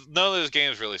mean, none of those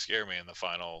games really scare me in the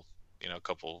final,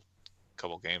 couple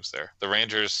games there. The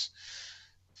Rangers,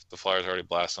 the Flyers already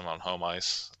blast them on home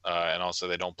ice, and also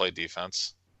they don't play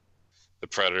defense. The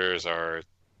Predators are,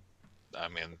 I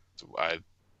mean,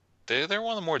 they're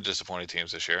one of the more disappointing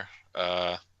teams this year.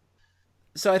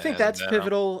 So I think that's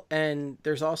pivotal, and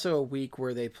there's also a week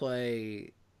where they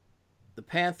play the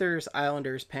Panthers,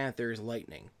 Islanders, Panthers,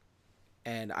 Lightning.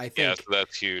 And I think so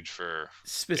that's huge for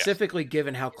specifically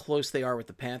given how close they are with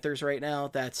the Panthers right now.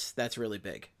 That's really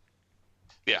big.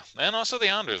 Yeah, and also the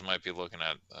Islanders might be looking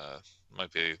at a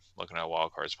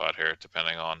wild card spot here,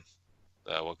 depending on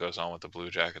what goes on with the Blue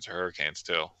Jackets or Hurricanes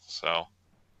too. So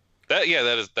that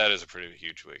is a pretty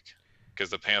huge week,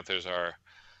 because the Panthers are,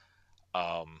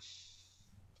 I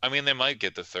mean, they might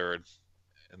get the third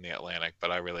in the Atlantic,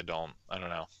 but I don't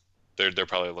know. They're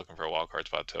probably looking for a wild card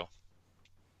spot too.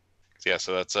 Yeah,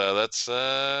 so that's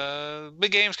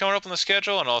big games coming up on the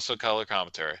schedule, and also color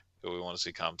commentary who we want to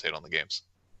see commentate on the games.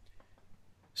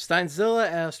 Steinzilla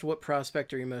asked, "What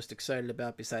prospect are you most excited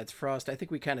about besides Frost?" I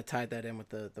think we kind of tied that in with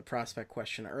the prospect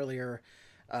question earlier.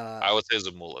 I would say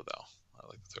Zamula though. I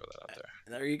like to throw that out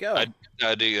there. There you go. I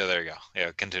do. Yeah, there you go.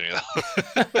 Yeah, continue.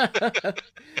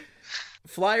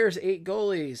 Flyers 8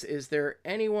 goalies. Is there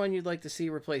anyone you'd like to see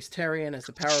replace Terrian as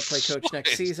the power play coach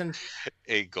next season?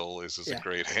 8 goalies is Yeah. a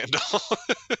great handle.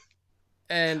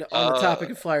 And on the topic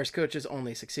of Flyers coaches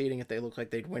only succeeding if they look like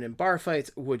they'd win in bar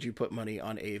fights, would you put money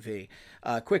on AV?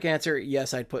 Quick answer,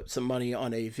 yes, I'd put some money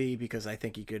on AV because I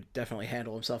think he could definitely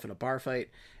handle himself in a bar fight.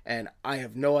 And I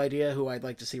have no idea who I'd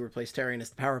like to see replace Terrian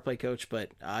as the power play coach, but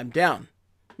I'm down.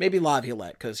 Maybe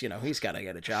Laviolette, because, you know, he's got to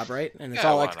get a job, right? And it's Yeah,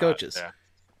 all why ex not? coaches.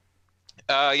 Yeah,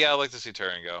 I'd like to see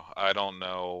Tyrion go. I don't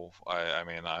know. I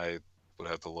mean, I would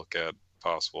have to look at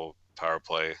possible power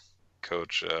play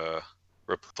coach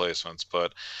replacements,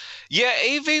 but yeah,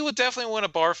 AV would definitely win a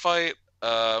bar fight.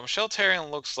 Michelle Tyrion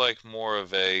looks like more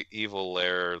of a evil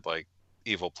lair, like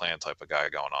evil plan type of guy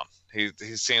going on. He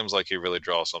seems like he really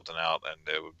draws something out, and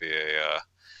it would be a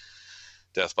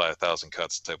death by 1,000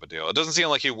 cuts type of deal. It doesn't seem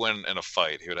like he'd win in a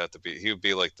fight. He would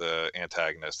be like the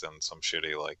antagonist in some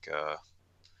shitty like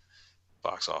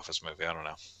box office movie. I don't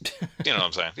know. You know what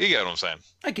I'm saying? You get what I'm saying?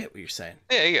 I get what you're saying.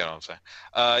 Yeah, you get what I'm saying.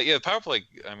 Yeah, power play.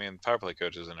 I mean, power play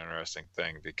coach is an interesting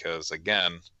thing because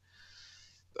again,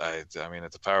 I mean,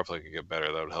 if the power play could get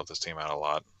better, that would help this team out a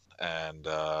lot. And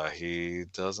he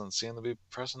doesn't seem to be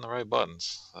pressing the right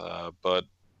buttons. But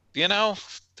you know,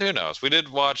 who knows? We did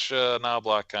watch Niall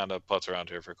Black kind of putz around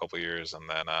here for a couple of years, and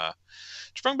then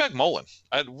just bring back Mullen.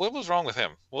 What was wrong with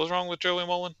him? What was wrong with Joey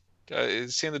Mullen? He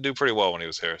seemed to do pretty well when he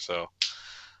was here, so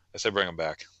I say bring him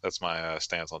back. That's my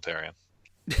stance on Tyrion.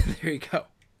 There you go.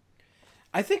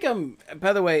 I think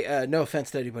by the way, no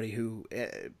offense to anybody who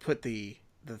put the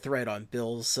thread on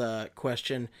Bill's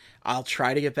question. I'll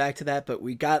try to get back to that, but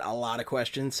we got a lot of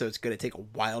questions, so it's going to take a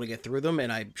while to get through them,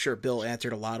 and I'm sure Bill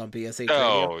answered a lot on BS8 Radio.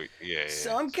 Oh, yeah.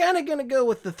 So I'm kind of going to go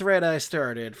with the thread I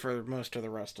started for most of the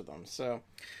rest of them. So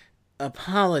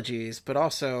apologies, but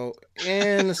also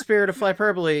in the spirit of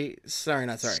hyperbole, sorry,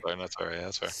 not sorry. Sorry, not sorry.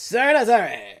 That's fair. Sorry, not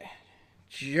sorry.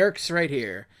 Jerks right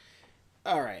here.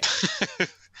 All right.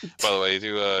 By the way,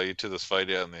 you do this fight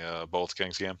yet in the Bolts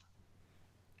Kings game?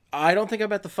 I don't think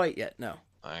I'm at the fight yet, no.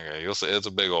 Okay, you'll see. It's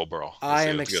a big old brawl. I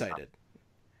am excited.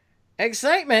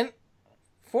 Excitement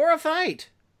for a fight.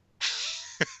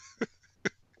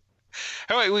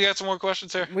 All right, we got some more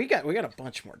questions here. We got a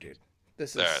bunch more, dude.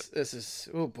 This is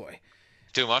oh boy.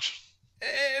 Too much?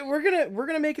 We're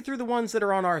gonna make it through the ones that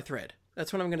are on our thread.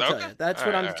 That's what I'm gonna tell you. That's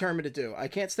what I'm determined to do. I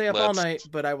can't stay up all night,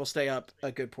 but I will stay up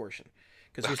a good portion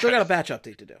because we still got a batch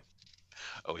update to do.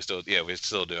 Oh, we still do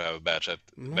have a batch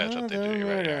update to do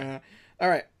right here. All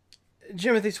right.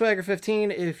 Jimothy Swagger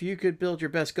 15, if you could build your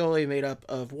best goalie made up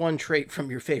of one trait from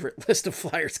your favorite list of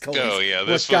Flyers goalies,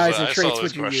 what guys and traits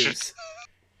would you use?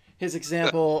 His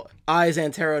example, eyes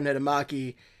Antero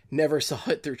Netamaki, never saw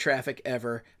it through traffic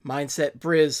ever. Mindset,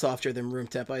 Briz, softer than room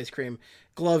temp ice cream.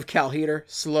 Glove, Cal Heater,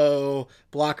 slow.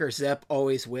 Blocker, Zep,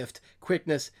 always whiffed.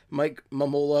 Quickness, Mike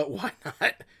Mamula, why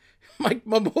not? Mike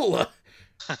Mamula.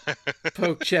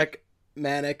 Poke, check,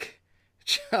 Manic.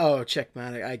 Oh, check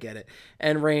Manic, I get it.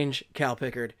 And range, Cal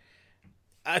Pickard.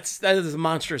 That is a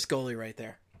monstrous goalie right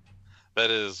there.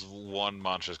 That is one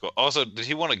monstrous goal. Also, did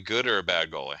he want a good or a bad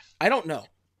goalie? I don't know.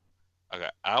 Okay,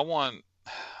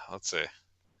 let's see.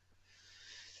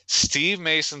 Steve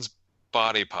Mason's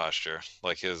body posture,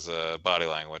 like his body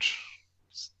language.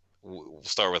 We'll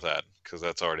start with that, because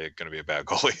that's already going to be a bad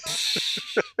goalie.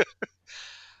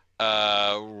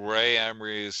 Ray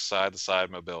Emery's side-to-side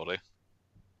mobility.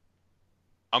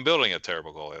 I'm building a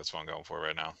terrible goalie. That's what I'm going for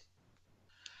right now.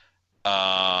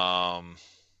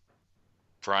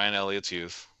 Brian Elliott's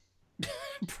youth.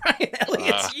 Brian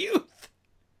Elliott's youth.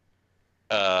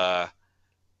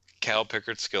 Cal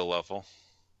Pickard's skill level.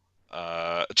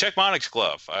 Check Monik's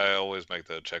glove. I always make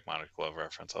the Check Monik glove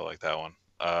reference. I like that one.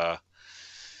 I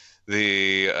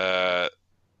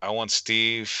want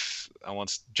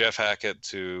Jeff Hackett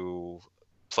to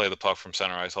play the puck from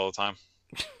center ice all the time.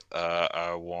 I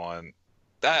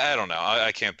don't know.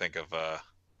 I can't think of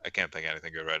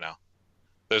anything good right now.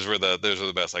 Those were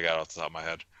the best I got off the top of my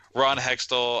head. Ron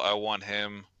Hextall, I want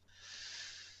him.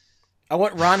 I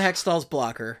want Ron Hextall's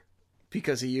blocker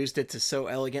because he used it to so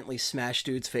elegantly smash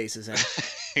dudes' faces in.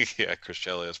 Yeah, Chris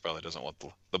Chelios probably doesn't want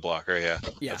the blocker. Yeah,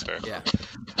 that's fair. Yeah.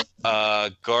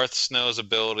 Garth Snow's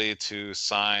ability to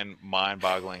sign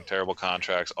mind-boggling, terrible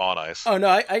contracts on ice. Oh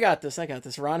no, I got this.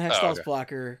 Ron Hextall's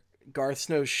blocker, Garth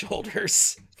Snow's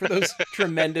shoulders for those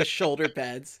tremendous shoulder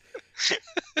pads.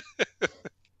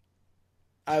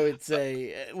 I would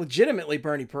say legitimately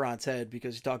Bernie Perrant's head,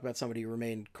 because you talk about somebody who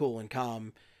remained cool and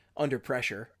calm under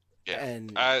pressure. Yeah.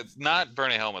 And not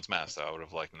Bernie Helmet's mask, though. I would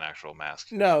have liked an actual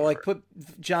mask. no, like put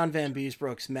John Van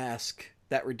Beesbrook's mask,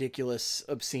 that ridiculous,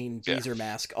 obscene Beezer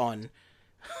mask on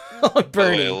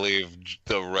Bernie. We'll leave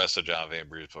the rest of John Van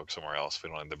Beesbrook somewhere else.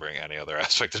 We don't need to bring any other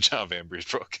aspect of John Van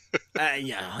Beesbrook.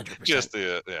 Yeah,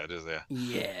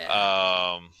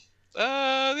 100%.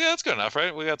 Yeah, that's good enough,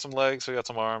 right? We got some legs, we got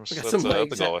some arms. We got some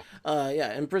legs.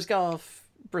 Yeah, and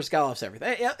Brizgalov's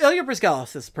everything. Yeah, Ilya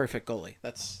Brizgalov is the perfect goalie.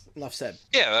 That's enough said.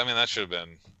 Yeah, I mean, that should have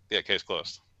been, case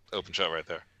closed. Open shut right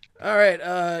there. All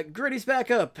right, Gritty's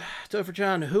back up. Topher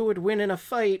John, who would win in a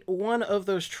fight? One of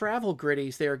those travel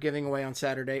Gritties they are giving away on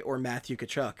Saturday, or Matthew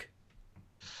Tkachuk?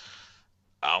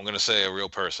 I'm going to say a real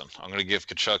person. I'm going to give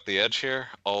Tkachuk the edge here.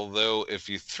 Although, if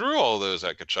you threw all those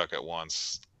at Tkachuk at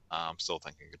once, I'm still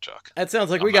thinking Tkachuk. That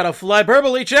sounds like we got a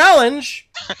Flyberbole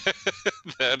challenge.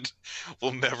 That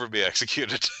will never be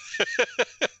executed.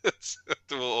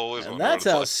 We'll always. And that's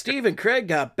how Steve and Craig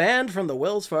got banned from the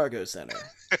Wells Fargo Center.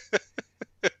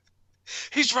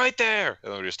 He's right there.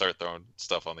 And then we just start throwing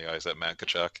stuff on the ice at Matt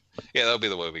Tkachuk. Yeah, that'll be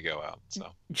the way we go out. So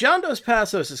John Dos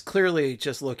Passos is clearly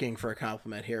just looking for a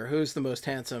compliment here. Who's the most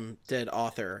handsome dead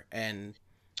author? And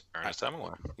Ernest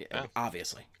Hemingway. Yeah.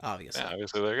 Obviously. Yeah,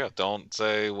 obviously, there you go. Don't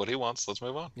say what he wants. Let's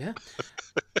move on. Yeah.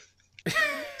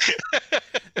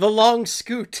 The long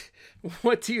scoot.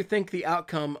 What do you think the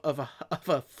outcome of a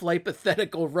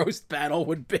flypathetical roast battle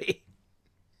would be?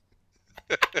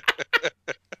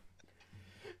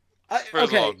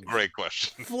 First of all, great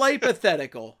question.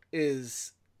 Flypathetical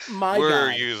is my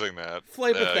We're using that.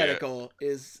 Flypathetical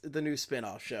is the new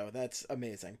spin-off show. That's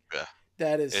amazing. Yeah.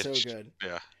 That is so good.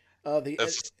 Yeah. Are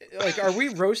we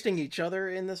roasting each other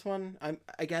in this one?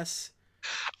 I guess.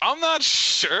 I'm not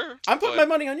sure. I'm putting my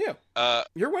money on you.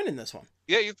 You're winning this one.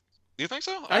 Yeah, you think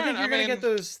so? I think you're gonna get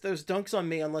those dunks on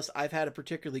me unless I've had a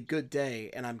particularly good day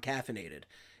and I'm caffeinated,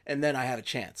 and then I have a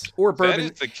chance. Or bourbon.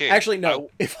 That is the case. Actually,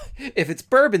 no. If it's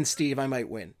bourbon Steve, I might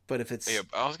win. But if it's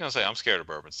I was gonna say I'm scared of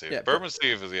bourbon Steve. Yeah, bourbon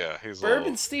Steve is he's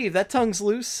bourbon Steve. That tongue's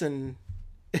loose and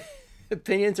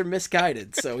opinions are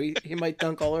misguided, so he might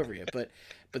dunk all over you. But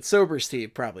sober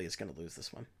Steve probably is gonna lose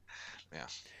this one. Yeah.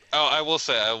 Oh, I will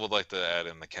say I would like to add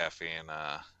in the caffeine.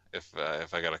 If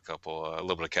I got a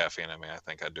little bit of caffeine in me, I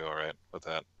think I'd do all right with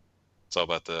that. It's all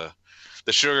about the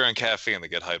sugar and caffeine that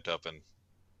get hyped up and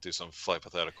do some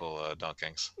hypothetical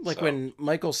dunkings. Like when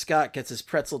Michael Scott gets his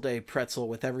pretzel day pretzel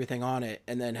with everything on it,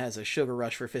 and then has a sugar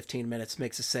rush for 15 minutes,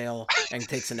 makes a sale, and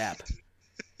takes a nap.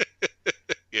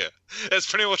 Yeah, that's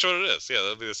pretty much what it is. Yeah,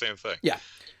 that'll be the same thing. Yeah.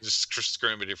 Just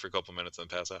scream at you for a couple minutes and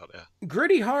pass out, yeah.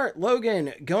 Gritty Heart,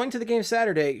 Logan, going to the game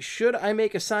Saturday, should I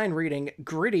make a sign reading,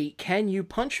 Gritty, can you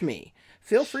punch me?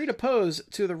 Feel free to pose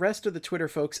to the rest of the Twitter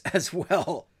folks as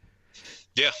well.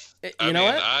 Yeah. You know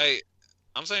what?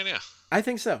 I'm saying yeah. I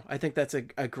think so. I think that's a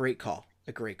great call.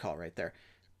 A great call right there.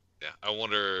 Yeah, I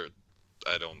wonder,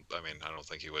 I don't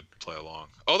think he would play along.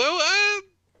 Although, I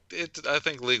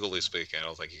think legally speaking, I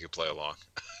don't think he could play along.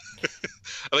 I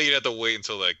think you'd have to wait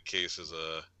until that case is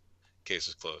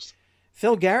closed.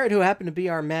 Phil Garrett, who happened to be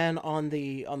our man on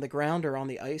the ground or on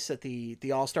the ice at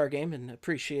the All-Star game, and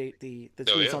appreciate the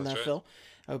tweets on that, right. Phil.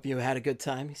 I hope you had a good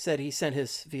time. He said he sent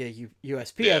his via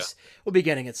USPS. Yeah. We'll be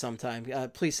getting it sometime.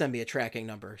 Please send me a tracking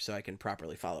number so I can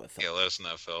properly follow it, Phil. Yeah, let us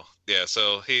know, Phil. Yeah,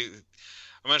 so I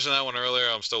mentioned that one earlier.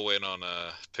 I'm still waiting on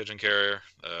Pigeon Carrier,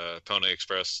 Pony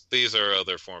Express. These are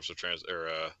other forms of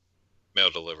mail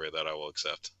delivery that I will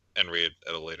accept and read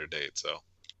at a later date. So,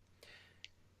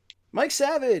 Mike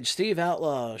Savage, Steve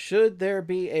Outlaw, should there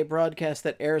be a broadcast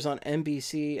that airs on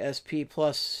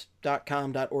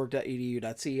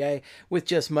NBCSPplus.com.org.edu.ca with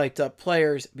just mic'd up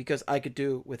players, because I could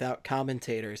do without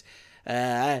commentators?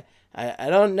 I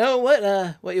don't know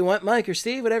what you want, Mike or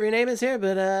Steve, whatever your name is here,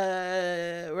 but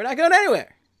we're not going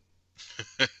anywhere.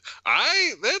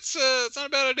 It's not a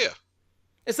bad idea.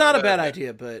 It's not a bad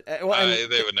idea, but they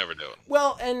would never do it.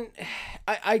 Well, and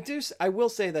I will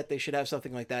say that they should have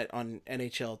something like that on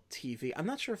NHL TV. I'm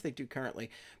not sure if they do currently,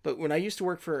 but when I used to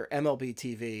work for MLB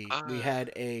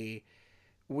TV,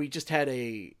 we just had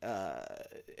an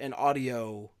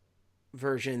audio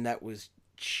version that was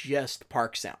just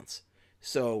park sounds.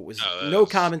 So it was no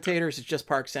commentators, it's just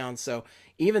park sounds. So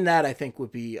even that, I think,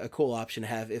 would be a cool option to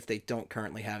have if they don't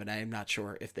currently have it. I am not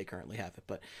sure if they currently have it.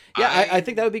 But yeah, I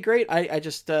think that would be great. I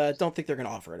just don't think they're going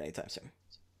to offer it anytime soon.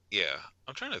 Yeah,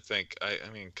 I'm trying to think. I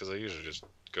mean, because I usually just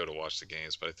go to watch the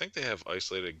games, but I think they have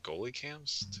isolated goalie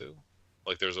cams too.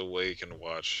 Like there's a way you can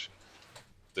watch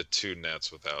the two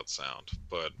nets without sound.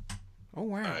 But Oh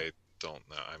wow. I don't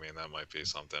know. I mean, that might be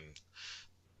something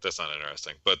that's not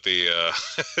interesting. But the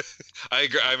I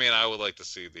agree. I mean, I would like to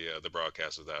see the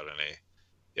broadcast without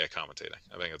any commentating.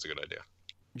 I think that's a good idea.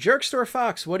 Jerkstore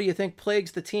Fox, what do you think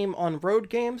plagues the team on road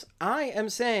games? I am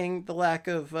saying the lack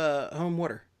of home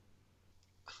water.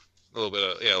 A little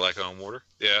bit of lack of home water.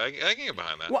 Yeah, I can get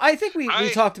behind that. Well, I think we I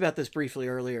talked about this briefly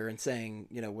earlier and saying,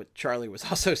 what Charlie was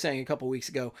also saying a couple weeks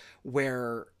ago,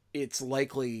 where it's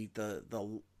likely the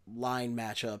line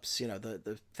matchups,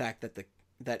 the fact that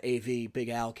that AV Big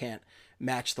Al can't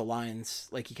match the lines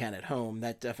like he can at home,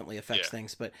 that definitely affects yeah,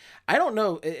 things. But I don't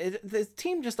know, the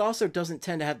team just also doesn't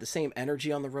tend to have the same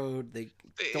energy on the road. They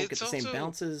don't get it's the same also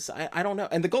bounces. I don't know,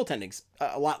 and the goaltending's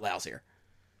a lot lousier.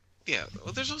 yeah.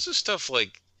 Well, there's also stuff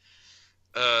like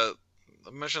uh,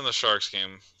 I mentioned the Sharks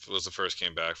game was the first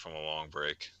game back from a long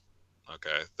break.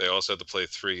 Okay, they also had to play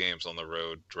 3 games on the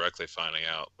road, directly finding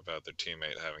out about their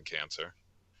teammate having cancer.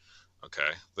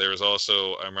 Okay. There was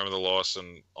also I remember the loss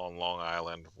on Long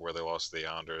Island where they lost to the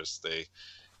Islanders. They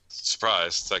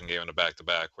surprised second game in a back to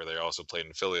back where they also played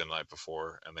in Philly the night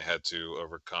before and they had to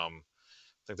overcome.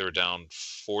 I think they were down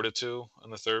 4-2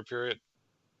 in the third period,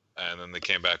 and then they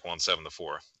came back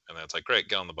 1-7-4, and then it's like great,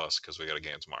 get on the bus because we got a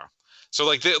game tomorrow.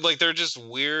 So they're just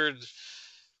weird.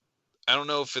 I don't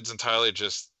know if it's entirely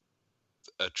just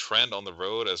a trend on the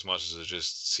road as much as it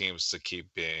just seems to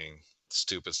keep being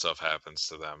stupid stuff happens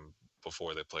to them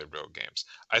before they play road games.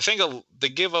 I think they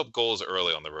give up goals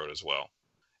early on the road as well,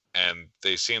 and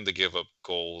they seem to give up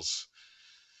goals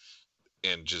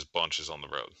in just bunches on the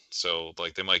road. So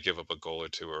like they might give up a goal or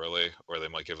two early, or they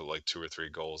might give it like 2 or 3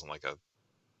 goals in like a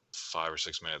 5 or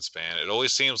 6 minute span. It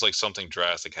always seems like something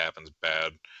drastic happens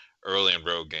bad early in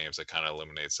road games that kind of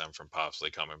eliminates them from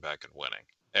possibly coming back and winning.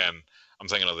 And I'm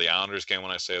thinking of the Islanders game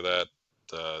when I say that.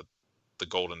 The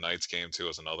Golden Knights game too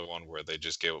is another one where they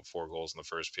just gave up 4 goals in the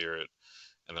first period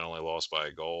and then only lost by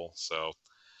a goal. So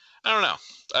I don't know.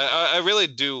 I really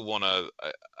do want to.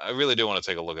 I really do want to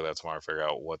take a look at that tomorrow and figure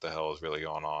out what the hell is really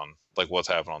going on, like what's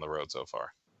happened on the road so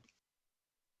far.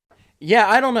 Yeah,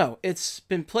 I don't know. It's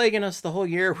been plaguing us the whole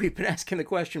year. We've been asking the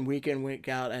question week in, week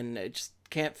out, and it just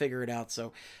can't figure it out.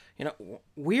 So,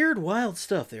 weird, wild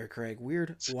stuff there, Craig.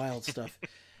 Weird, wild stuff.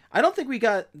 I don't think we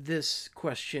got to this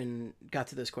question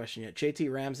yet.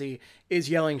 JT Ramsey is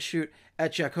yelling shoot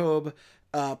at Jacob,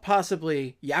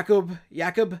 possibly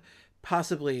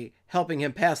helping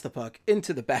him pass the puck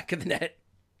into the back of the net.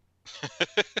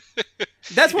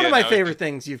 That's one Yeah, of my no, favorite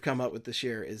things you've come up with this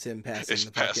year is him passing it's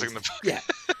the puck. passing the puck. Yeah.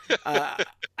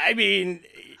 I mean,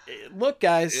 look,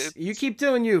 guys, you It's keep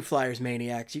doing you, Flyers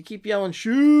maniacs. You keep yelling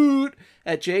shoot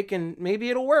at Jake, and maybe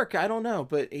it'll work. I don't know,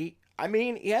 but he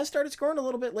has started scoring a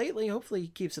little bit lately. Hopefully, he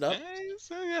keeps it up.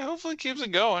 so yeah, hopefully it keeps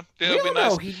it going. Yeah, We it'll be all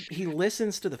know nice. he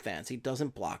listens to the fans. He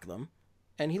doesn't block them,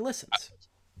 and he listens.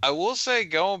 I will say,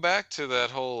 going back to that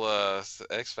whole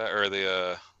X Factor or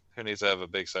the who needs to have a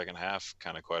big second half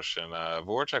kind of question,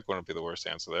 Voracek wouldn't be the worst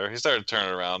answer there. He started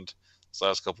turning around this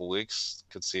last couple weeks.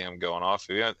 Could see him going off.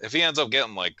 If he ends up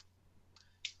getting like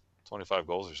 25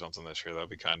 goals or something this year, that'd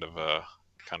be kind of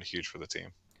huge for the team.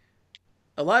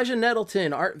 Elijah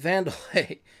Nettleton, Art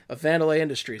Vandalay of Vandalay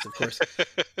Industries, of course.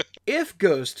 If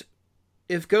Ghost's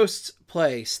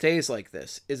play stays like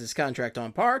this, is his contract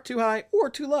on par, too high, or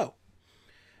too low?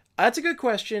 That's a good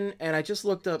question, and I just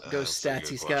looked up Ghost That's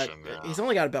a stats. good question. Yeah. He's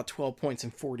only got about 12 points in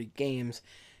 40 games,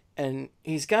 and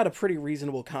he's got a pretty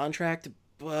reasonable contract.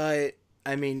 But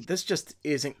I mean, this just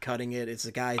isn't cutting it. It's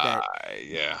a guy that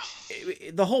Yeah.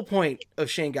 the whole point of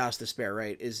Shane Goss despair,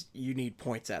 right, is you need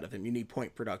points out of him. You need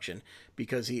point production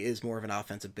because he is more of an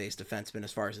offensive based defenseman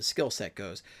as far as his skill set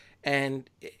goes. And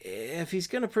if he's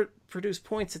going to produce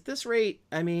points at this rate,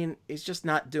 I mean, he's just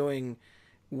not doing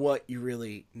what you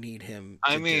really need him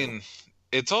to I do. mean,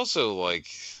 it's also like,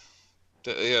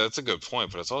 yeah, that's a good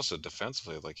point, but it's also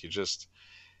defensively like you just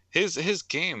his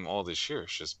game all this year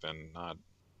has just been not.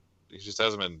 He just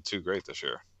hasn't been too great this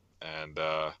year, and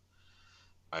I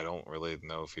don't really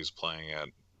know if he's playing at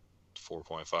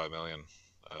 4.5 million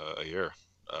a year.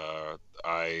 Uh,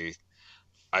 I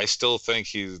I still think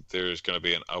there's going to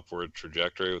be an upward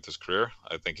trajectory with his career.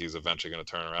 I think he's eventually going to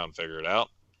turn around and figure it out.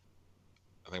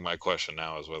 I think my question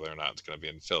now is whether or not it's going to be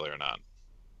in Philly or not.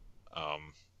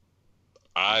 Um,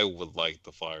 I would like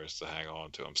the Flyers to hang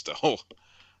on to him still.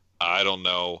 I don't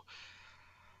know.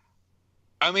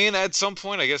 I mean, at some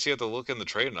point, I guess you have to look into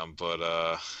trading him, but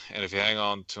and if you hang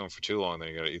on to him for too long, then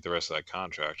you got to eat the rest of that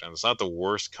contract. And it's not the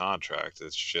worst contract.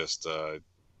 It's just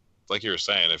like you were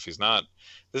saying, if he's not,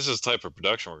 this is the type of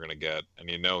production we're going to get, and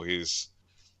he's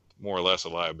more or less a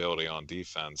liability on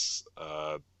defense.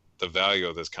 The value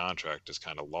of this contract is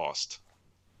kind of lost.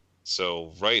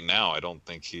 So right now, I don't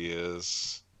think he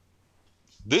is.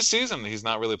 This season, he's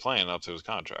not really playing up to his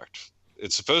contract.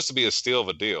 It's supposed to be a steal of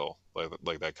a deal,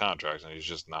 like that contract, and he's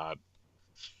just not.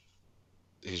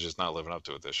 He's just not living up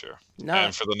to it this year. And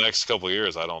Not. for the next couple of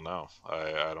years, I don't know.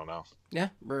 I don't know. Yeah,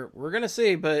 we're gonna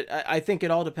see, but I think it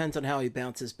all depends on how he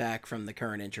bounces back from the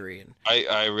current injury. And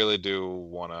I really do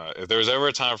want to. If there's ever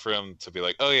a time for him to be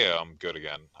like, oh yeah, I'm good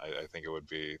again, I think it would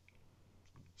be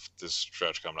this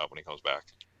stretch coming up when he comes back.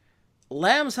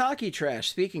 Lamb's hockey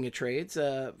trash. Speaking of trades,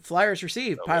 Flyers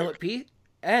receive Oh, Pilot Pete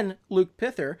and Luke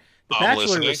Pither. The I'm Bachelor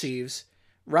listening. receives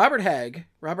Robert Haig,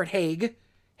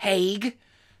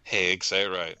 Hey, say it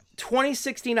right.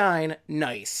 2069.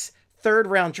 Nice 3rd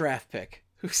round draft pick.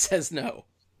 Who says no?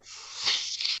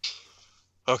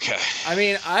 Okay. I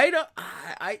mean,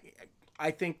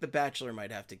 I think the Bachelor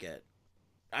might have to get.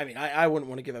 I mean, I wouldn't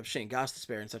want to give up Shane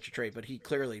Gostisbehere in such a trade, but he'd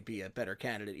clearly be a better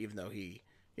candidate, even though he,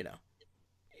 he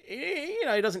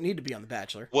doesn't need to be on the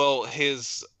Bachelor. Well,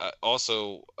 his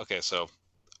also okay. So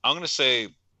I'm gonna say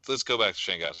let's go back to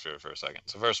Shane Gostisbehere for a second.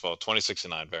 So first of all,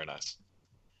 2069, very nice.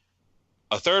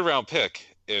 A 3rd round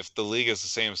pick, if the league is the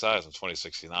same size in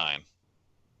 2069,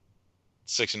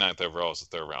 69th overall is a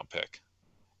 3rd round pick.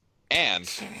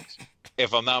 And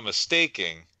if I'm not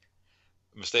mistaken,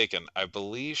 I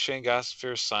believe Shane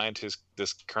Gostisbehere signed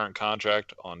this current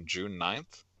contract on June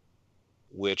 9th,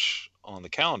 which on the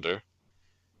calendar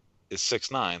is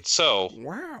 6-9. So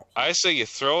Wow. I say you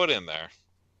throw it in there,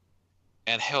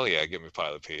 and hell yeah, give me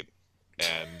Pilot Pete,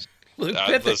 and Luke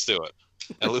Pither. let's do it.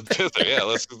 And Luke Pither,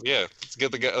 let's get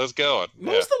let's go.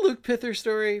 What was the Luke Pither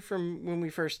story from when we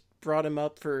first brought him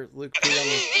up for Luke P on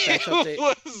the batch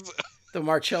update? The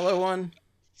Marcello one?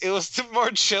 It was the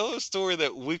Marcello story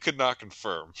that we could not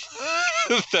confirm.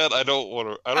 That I don't want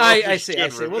to. I see.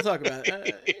 We'll talk about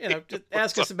it. Just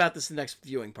ask us about this next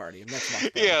viewing party next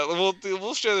month. Yeah,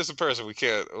 we'll share this in person.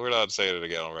 We're not saying it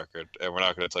again on record, and we're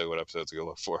not going to tell you what episodes to go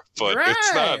look for. But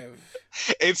it's not.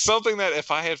 It's something that if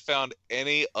I had found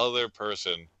any other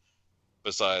person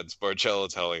besides Marcello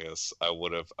telling us, I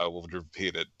would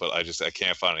repeat it. But I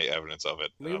can't find any evidence of it.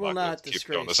 We will not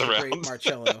disgrace the great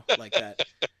Marcello like that.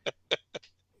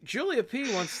 Julia P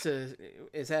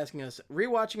is asking us,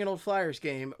 rewatching an old Flyers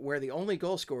game where the only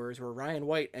goal scorers were Ryan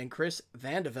White and Chris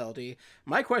Vandevelde.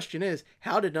 My question is,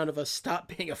 how did none of us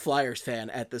stop being a Flyers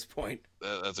fan at this point?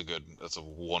 That's a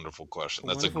wonderful question.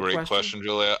 That's a great question,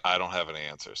 Julia. I don't have any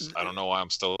answers. I don't know why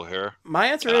I'm still here. My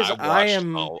answer is I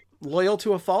am loyal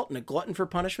to a fault and a glutton for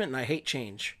punishment, and I hate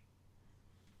change.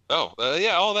 Oh,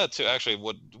 yeah, all that too. Actually,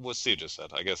 what Steve just said,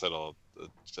 I guess that all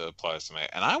applies to me.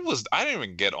 And I didn't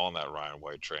even get on that Ryan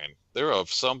White train. There are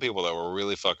some people that were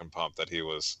really fucking pumped that he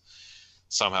was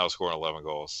somehow scoring 11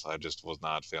 goals. I just was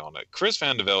not feeling it. Chris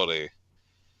Vandevelde,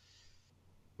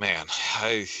 man,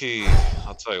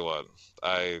 I'll tell you what,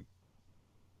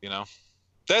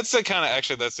 that's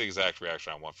the exact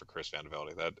reaction I want for Chris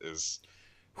Vandevelde. That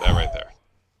right there.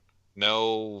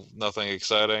 No, nothing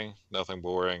exciting, nothing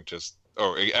boring,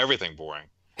 everything boring.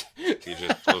 He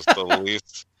just was the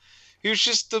least. He was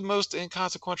just the most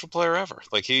inconsequential player ever.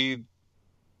 Like I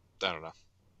don't know.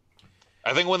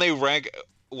 I think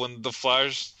when the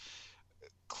Flyers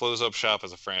close up shop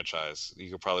as a franchise,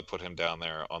 you could probably put him down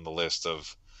there on the list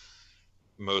of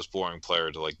most boring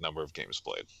player to number of games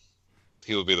played.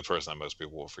 He would be the person that most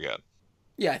people will forget.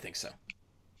 Yeah, I think so.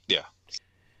 Yeah.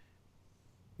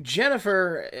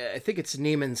 Jennifer, I think it's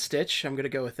Neiman Stitch. I'm going to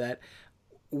go with that.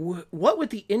 What would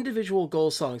the individual goal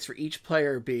songs for each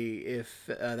player be if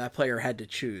that player had to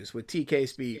choose? Would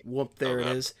TK's be "Whoop, there it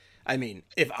is"? I mean,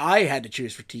 if I had to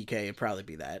choose for TK, it'd probably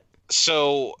be that.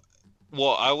 So,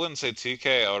 well, I wouldn't say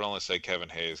TK. I would only say Kevin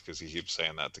Hayes because he keeps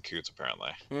saying that to Coots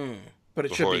apparently. But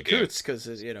it should be Coots because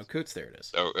Coots. There it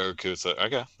is. Or Coots.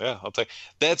 Okay, yeah, I'll take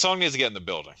that song. Needs to get in the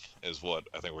building, is what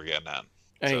I think we're getting at.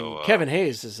 I mean, Kevin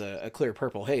Hayes is a clear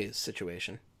Purple Haze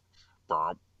situation.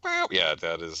 Yeah,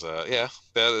 that is.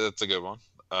 That's a good one.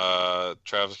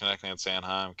 Travis Konecny and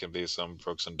Sanheim can be some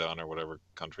Brooks and Dunn or whatever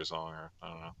country song, or I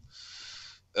don't know.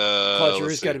 Claude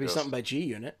Giroux's got to be something by G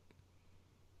Unit.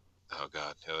 Oh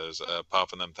God, yeah. There's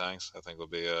Popping Them Things. I think will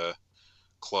be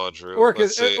Claude Giroux. Or it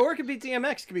could be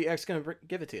DMX. It could be X gonna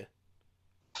give it to you.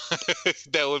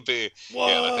 That would be. What?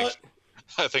 Yeah,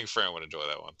 I think Fran would enjoy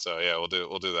that one. So yeah, we'll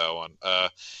do that one.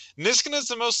 Niskanen is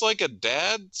the most like a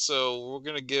dad, so we're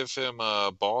gonna give him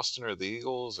Boston or the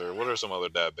Eagles, or what are some other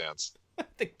dad bands? I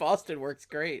think Boston works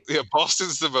great. Yeah,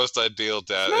 Boston's the most ideal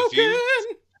dad. Smoking!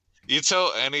 If you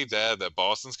tell any dad that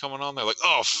Boston's coming on, they're like,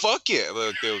 "Oh fuck yeah!"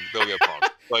 They'll get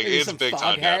pumped. Like it's big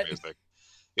time dad music.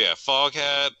 Yeah,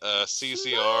 Foghat,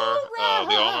 CCR,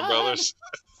 the Allman Brothers.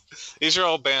 These are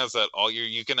all bands that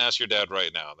you can ask your dad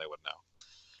right now and they would know.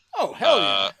 Oh, hell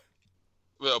yeah.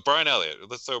 Well, Brian Elliott.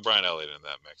 Let's throw Brian Elliott in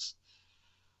that mix.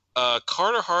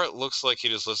 Carter Hart looks like he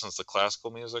just listens to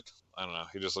classical music. I don't know.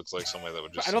 He just looks like somebody that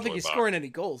would just. I don't think enjoy he's Bach. scoring any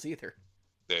goals either.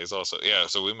 Yeah, he's also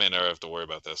so we may never have to worry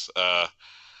about this.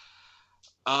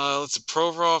 Let's see,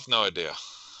 Provorov, no idea.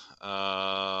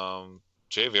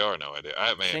 JVR, no idea.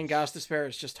 I mean, Shane Gostisbehere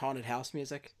is just haunted house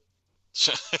music.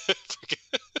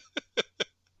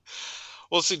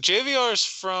 Well, see, JVR is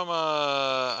from.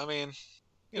 I mean,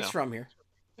 He's from here.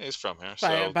 He's from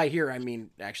here. By here, I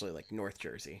mean actually like North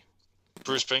Jersey.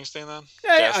 Bruce Springsteen, then.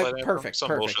 Yeah, perfect. Some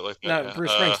perfect. bullshit like that. No, yeah.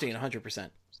 Bruce Springsteen, 100%.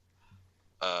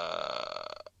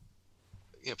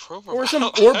 Yeah,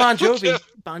 Provorov. Or Bon Jovi.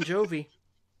 Bon Jovi.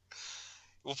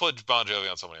 We'll put Bon Jovi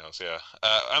on somebody else. Yeah.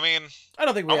 I mean, I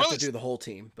don't think we have to do the whole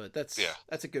team, but that's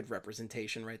a good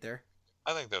representation right there.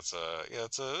 I think that's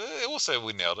we'll say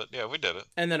we nailed it. Yeah, we did it.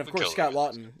 And then of course Scott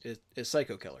Lawton is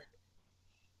Psycho Killer.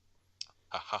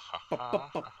 Yeah.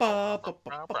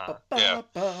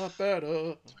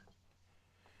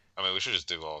 I mean, we should just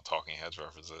do all Talking Heads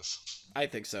references. I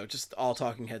think so. Just all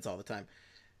Talking Heads all the time.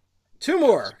 Two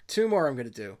more I'm going to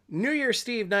do. New Year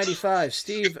Steve 95.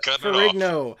 Steve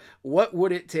Ferrigno. What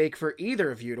would it take for either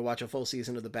of you to watch a full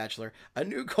season of The Bachelor? A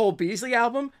new Cole Beasley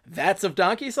album? Vats of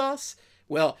Donkey Sauce?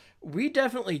 Well, we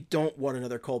definitely don't want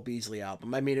another Cole Beasley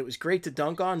album. I mean, it was great to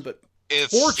dunk on, but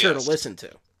it's torture to listen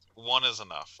to. One is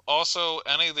enough. Also,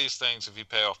 any of these things, if you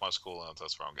pay off my school loans,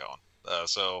 that's where I'm going.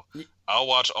 So I'll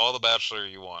watch all The Bachelor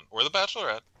you want. Or The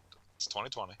Bachelorette. It's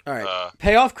 2020. All right.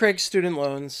 Pay off Craig's student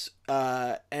loans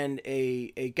and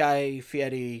a Guy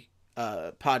Fieri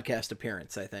podcast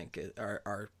appearance, I think,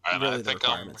 are really the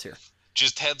requirements here.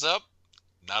 Just heads up,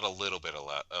 not a little bit of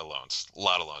loans. A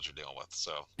lot of loans you're dealing with.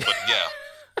 So, but yeah.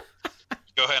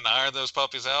 Go ahead and iron those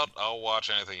puppies out. I'll watch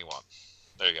anything you want.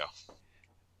 There you go.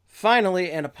 Finally,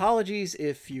 and apologies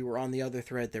if you were on the other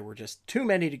thread, there were just too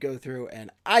many to go through, and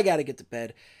I got to get to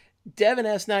bed. Devin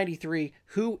S93,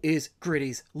 who is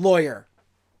Gritty's lawyer?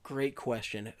 Great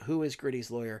question. Who is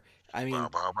Gritty's lawyer? I mean,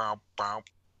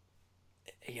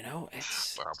 you know, I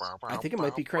think it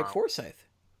might be Craig Forsyth.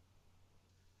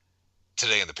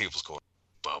 Today in the People's Court.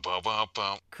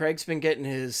 Craig's been getting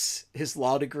his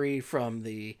law degree from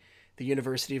the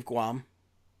University of Guam.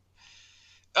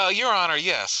 Your Honor,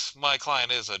 yes, my client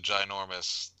is a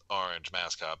ginormous orange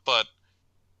mascot, but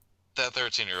that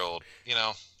 13-year-old,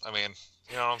 I mean,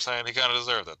 you know what I'm saying? He kind of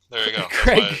deserved it. There you go.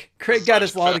 Craig got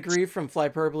his law degree from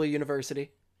Flyperbole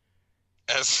University.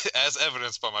 As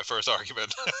evidenced by my first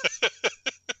argument.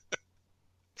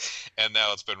 And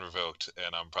now it's been revoked,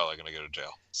 and I'm probably going to go to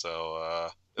jail. So,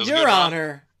 Your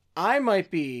Honor, I might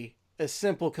be a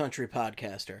simple country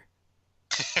podcaster.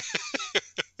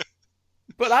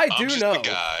 But I do know. I'm just a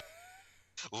guy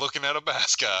looking at a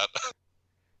mascot.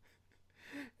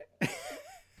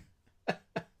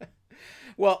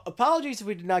 Well, apologies if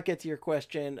we did not get to your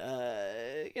question.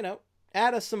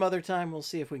 Add us some other time. We'll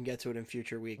see if we can get to it in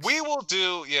future weeks. We'll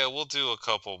do a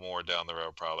couple more down the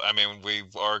road probably. I mean, we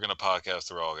are going to podcast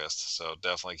through August, so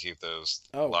definitely keep those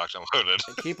locked and loaded.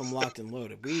 Keep them locked and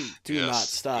loaded. We do not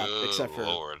stop, except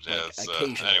for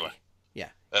occasionally. Anyway. Yeah.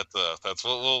 That's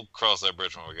we'll cross that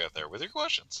bridge when we get there with your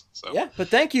questions. So. Yeah, but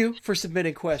thank you for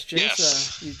submitting questions.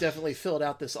 Yes. You definitely filled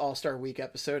out this All-Star Week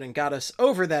episode and got us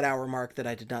over that hour mark that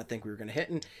I did not think we were going to hit.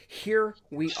 And here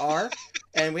we are.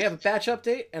 And we have a batch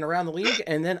update and around the league.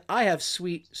 And then I have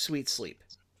sweet, sweet sleep.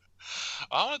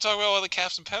 I want to talk about why the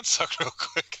Caps and Pens suck real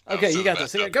quick. Okay, you got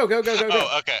this. Go.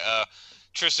 Oh, okay.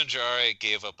 Tristan Jarry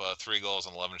gave up 3 goals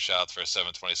and 11 shots for a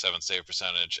 727 save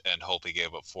percentage, and Holtby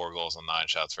gave up 4 goals and 9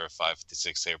 shots for a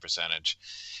 556 save percentage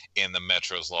in the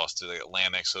Metro's loss to the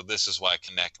Atlantic. So this is why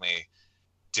Konechny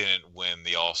didn't win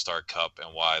the All-Star Cup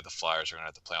and why the Flyers are going to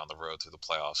have to play on the road through the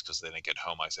playoffs because they didn't get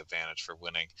home ice advantage for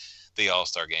winning the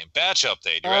All-Star game. Batch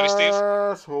update. You ready, Steve?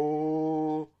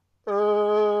 Asshole.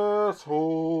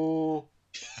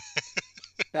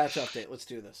 Batch update. Let's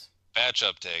do this. Batch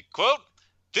update. Quote,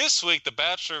 this week, The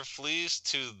Bachelor flees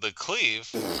to the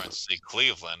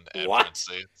Cleveland. What?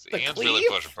 Ian's really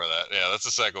pushing for that. Yeah, that's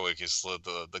the second week he slid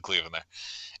the Cleveland there.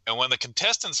 And when the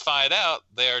contestants find out,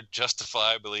 they are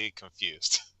justifiably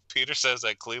confused. Peter says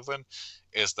that Cleveland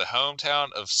is the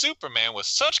hometown of Superman with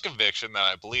such conviction that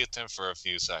I believed him for a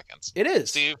few seconds. It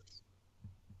is. Steve?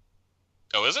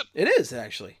 Oh, is it? It is,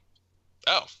 actually.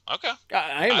 Oh, okay.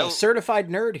 I am a certified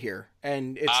nerd here.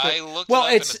 And it's in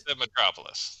the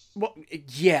Metropolis. Well,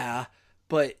 yeah,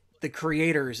 but the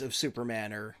creators of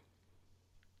Superman are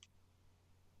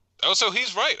Oh, so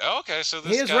he's right. Oh, okay, so He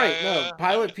this is guy. right. No, All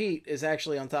Pilot right. Pete is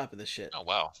actually on top of this shit. Oh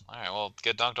wow. All right. Well,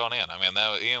 get dunked on Ian. I mean,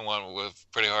 that Ian went with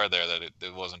pretty hard there that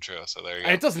it wasn't true. So there you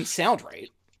go. It doesn't sound right.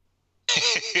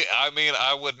 I mean,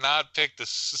 I would not pick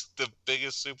the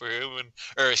biggest superhuman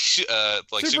or like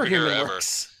superhero Superhuman ever.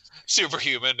 works.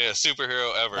 Superhuman, yeah,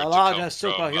 superhero ever. The to largest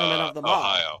come from, superhuman of them all.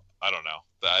 Ohio. I don't know.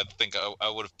 I think I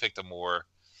would have picked a more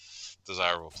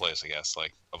desirable place, I guess,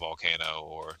 like a volcano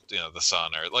or the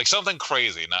sun or like something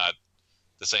crazy, not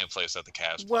the same place that the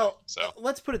Cavs play. Well, So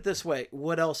let's put it this way.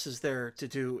 What else is there to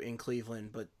do in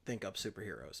Cleveland but think up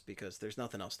superheroes? Because there's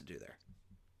nothing else to do there.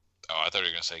 I thought you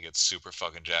were gonna say get super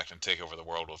fucking jacked and take over the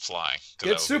world with flying.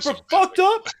 Get super fucked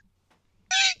up!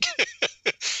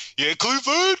 Yeah,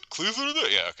 Cleveland.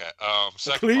 Yeah, okay.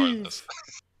 Second part of this.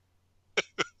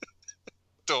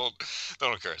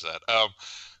 don't encourage that.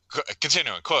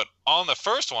 Continuing, quote, on the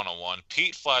first one-on-one,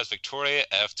 Pete flies Victoria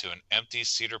F to an empty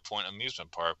Cedar Point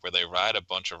amusement park where they ride a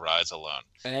bunch of rides alone.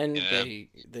 And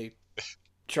they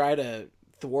try to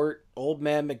thwart Old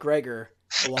Man McGregor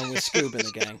along with Scoob and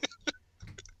the gang.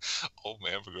 Old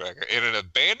Man McGregor. In an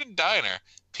abandoned diner,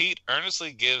 Pete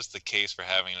earnestly gives the case for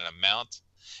having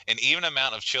an even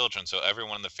amount of children so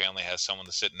everyone in the family has someone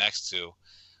to sit next to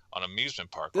on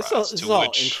amusement park rides. This is all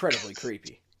incredibly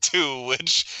creepy. To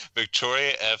which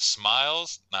Victoria F.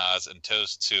 smiles, nods, and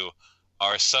toasts to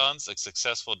our son's a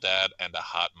successful dad and a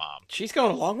hot mom. She's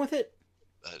going along with it?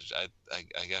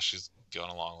 I guess she's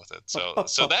going along with it. So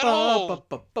that whole...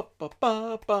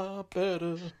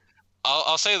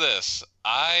 I'll say this.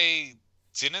 I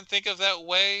didn't think of that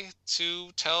way to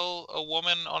tell a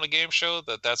woman on a game show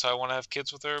that's how I want to have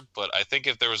kids with her. But I think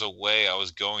if there was a way I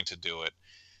was going to do it,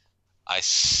 I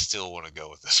still want to go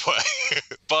with this way.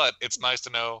 But it's nice to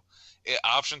know.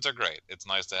 Options are great. It's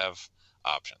nice to have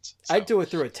options. So. I'd do it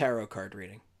through a tarot card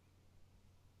reading.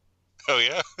 Oh,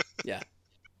 yeah? Yeah.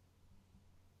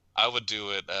 I would do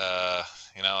it, I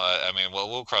mean,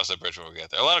 we'll cross that bridge when we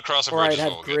get there. A lot of crossing bridges. Or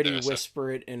I'd have Gritty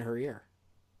whisper it in her ear.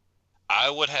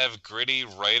 I would have Gritty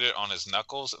write it on his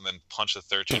knuckles and then punch the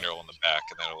 13-year-old in the back,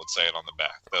 and then it would say it on the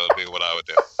back. That would be what I would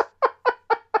do.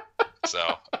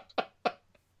 So,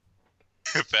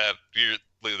 you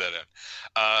leave that in.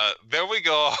 Then we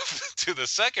go off to the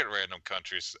second random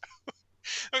country.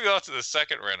 We go off to the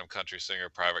second random country singer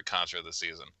private concert of the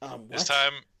season. This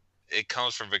time, it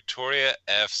comes from Victoria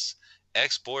F's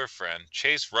ex-boyfriend,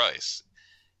 Chase Rice,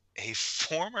 a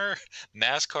former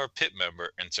NASCAR pit member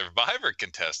and Survivor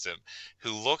contestant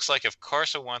who looks like if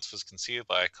Carson Wentz was conceived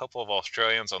by a couple of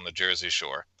Australians on the Jersey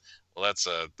Shore. Well, that's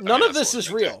none of this is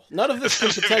real. None of this can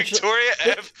potentially. Victoria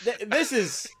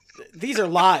F. These are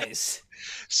lies.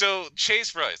 So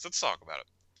Chase Rice, let's talk about it.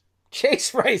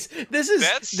 Chase Rice. This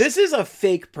is a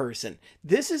fake person.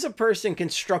 This is a person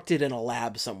constructed in a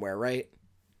lab somewhere, right?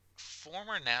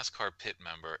 Former NASCAR pit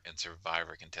member and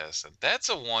Survivor contestant. That's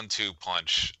a 1-2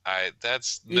 punch.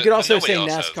 You could also say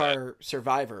NASCAR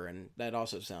Survivor, and that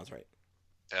also sounds right.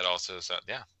 That also sounds,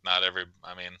 yeah. Not every.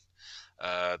 I mean,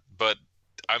 but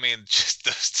I mean, just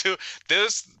those two.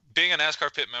 Those being a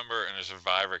NASCAR pit member and a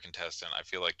Survivor contestant, I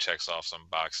feel like checks off some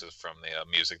boxes from the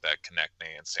music that Connect Me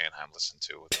and Sandheim listened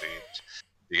to with the.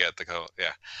 You get the code,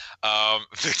 yeah.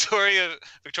 Victoria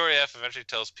F eventually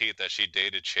tells Pete that she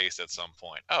dated Chase at some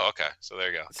point. Oh, okay. So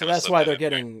there you go. So that's why they're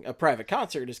getting a private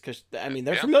concert, is because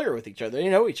they're familiar with each other. They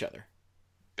know each other.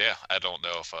 Yeah, I don't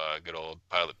know if good old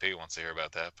Pilot P wants to hear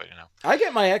about that, but I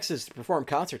get my exes to perform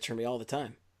concerts for me all the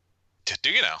time.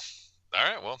 Do you know? All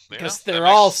right, well, because they're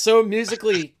all so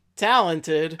musically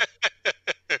talented.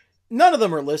 None of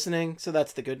them are listening, so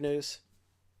that's the good news.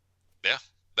 Yeah.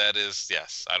 That is,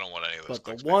 yes. I don't want any of those.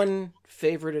 But the one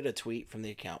favorited a tweet from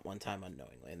the account one time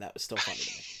unknowingly, and that was still funny to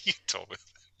me. You told me.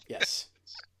 Yes.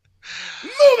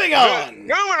 Moving on!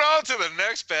 Moving on to the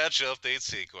next batch update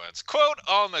sequence. Quote,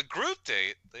 on the group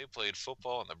date, they played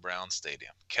football in the Brown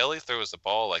Stadium. Kelly throws the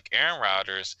ball like Aaron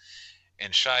Rodgers,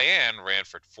 and Cheyenne ran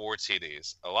for 4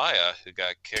 TDs. Aliyah, who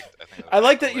got kicked, I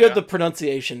like that you had the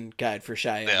pronunciation guide for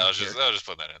Cheyenne. Yeah, I was just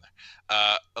putting that in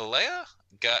there. Aliyah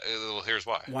got, well, here's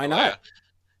why. Why not?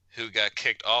 Who got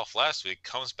kicked off last week,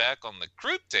 comes back on the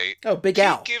group date. Oh, Big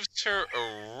Al. He gives her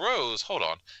a rose. Hold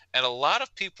on. And a lot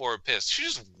of people are pissed. She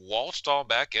just waltzed on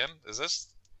back in. Is this...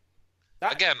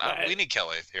 Again, we need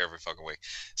Kelly here every fucking week.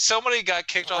 Somebody got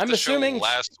kicked off the show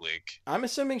last week. I'm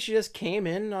assuming she just came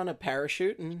in on a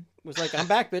parachute and was like, I'm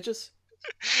back, bitches.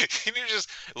 Can you just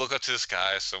look up to the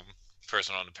sky, some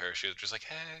person on the parachute, just like,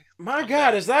 hey. My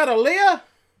God, is that Aaliyah?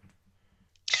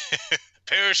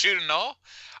 Parachute and all?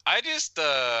 I just,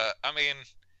 I mean,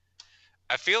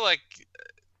 I feel like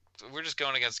we're just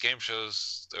going against game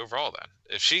shows overall then.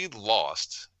 If she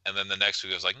lost, and then the next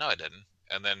week was like, no, I didn't.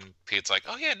 And then Pete's like,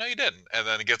 "Oh yeah, no, you didn't." And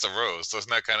then he gets a rose. Doesn't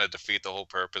that kind of defeat the whole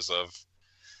purpose of?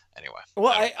 Anyway,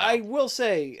 Well, I I don't. will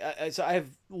say, so I have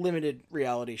limited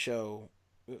reality show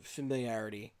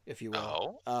familiarity, if you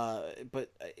will. Oh,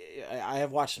 But I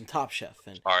have watched some Top Chef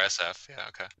and RSF. Yeah,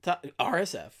 okay.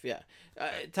 RSF. Yeah,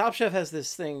 Top Chef has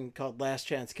this thing called Last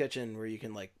Chance Kitchen where you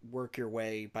can like work your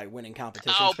way by winning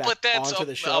competitions Oh, back but that's onto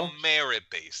the a show.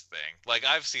 merit-based thing. Like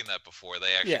I've seen that before.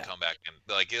 They actually Yeah. come back and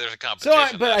like there's a So,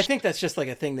 competition. but I That's think that's just like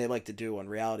a thing they like to do on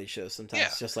reality shows. Sometimes yeah,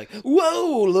 it's just like,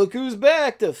 whoa, look who's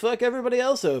back to fuck everybody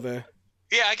else over.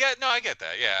 yeah. I get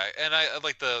that. Yeah, and I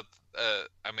like the.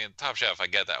 I mean, Top Chef. I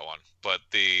get that one, but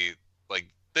the like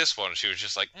this one, she was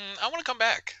just like, I want to come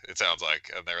back. It sounds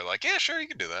like, and they were like, yeah, sure, you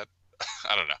can do that.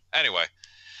 I don't know. Anyway,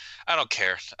 I don't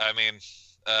care. I mean,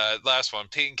 last one,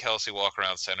 Pete and Kelsey walk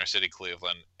around Center City,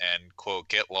 Cleveland, and quote,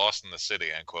 get lost in the city,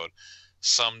 end quote.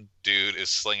 Some dude is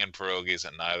slinging pierogies,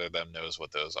 and neither of them knows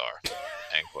what those are,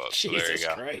 end quote. So there you Jesus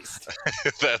go. Christ.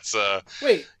 That's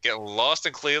Wait, getting lost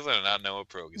in Cleveland and not know what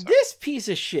pierogies this piece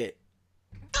of shit.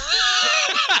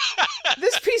 are.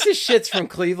 This piece of shit's from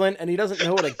Cleveland, and he doesn't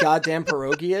know what a goddamn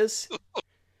pierogi is.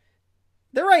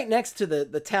 They're right next to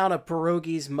the town of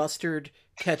pierogies, mustard,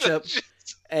 ketchup,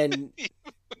 and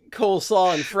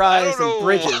coleslaw and I fries don't know and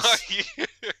bridges. why.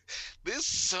 This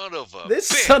son of a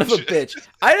This bitch. son of a bitch.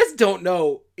 I just don't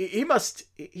know.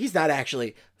 He's not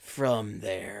actually from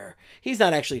there. He's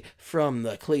not actually from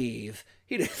the Cleve.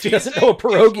 He doesn't know what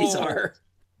pierogies people- are.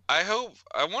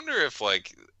 I wonder if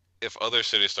other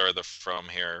cities started the from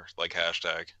here like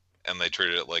hashtag and they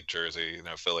treated it like Jersey,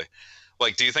 Philly.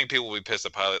 Like, do you think people will be pissed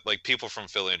at Pilot? Like, people from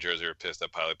Philly and Jersey are pissed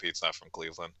that Pilot Pete's not from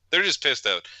Cleveland. They're just pissed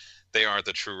that they aren't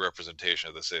the true representation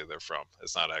of the city they're from.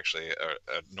 It's not actually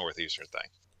a northeastern thing,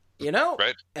 You know?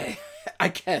 right? I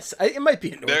guess. It might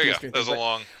be a There you go. northeastern There's a thing.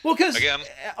 long. Well, because, Again,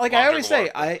 like long I always drink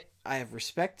of say, water. I have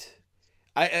respect.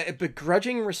 I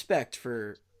begrudging respect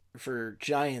for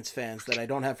Giants fans that I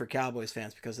don't have for Cowboys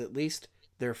fans because at least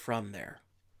they're from there.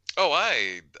 Oh,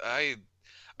 I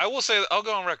will say I'll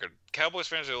go on record. Cowboys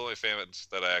fans are the only fans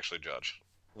that I actually judge.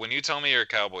 When you tell me you're a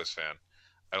Cowboys fan,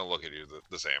 I don't look at you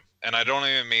the same, and I don't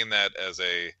even mean that as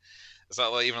a. It's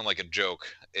not even like a joke.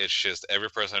 It's just every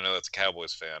person I know that's a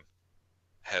Cowboys fan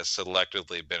has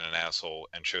selectively been an asshole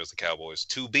and chose the Cowboys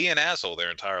to be an asshole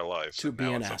their entire lives. To And be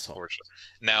now an it's asshole.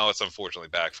 Now it's unfortunately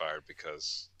backfired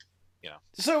because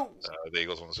So the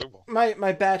Eagles won the Super Bowl.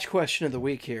 my batch question of the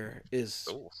week here is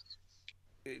Ooh.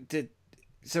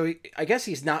 I guess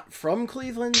he's not from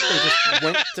Cleveland. They just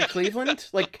went to Cleveland,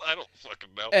 like, I don't fucking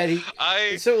know. and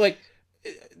I so like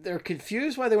they're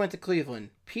confused why they went to Cleveland.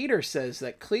 Peter says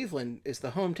that Cleveland is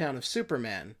the hometown of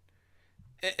Superman,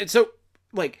 and so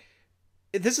like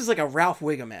this is like a Ralph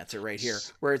Wiggum answer right here,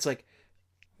 where it's like,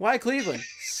 why Cleveland?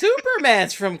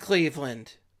 Superman's from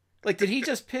Cleveland. Like, did he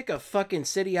just pick a fucking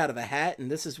city out of a hat and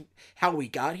this is how we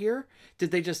got here? Did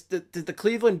the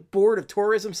Cleveland Board of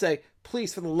Tourism say,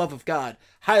 please, for the love of God,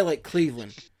 highlight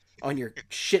Cleveland on your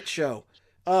shit show?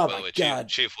 Oh by the my way, God.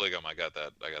 Chief Wiggum, I got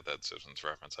that Simpsons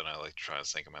reference, and I like to try and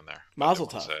sink him in there. Mazel I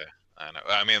didn't tov. wanna say- I know.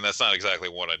 I mean, that's not exactly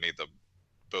what I need to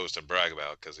boast and brag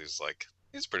about because he's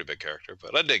a pretty big character,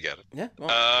 but I did get it. Yeah,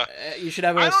 well, Uh, you should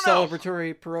have I a don't know.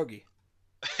 celebratory pierogi.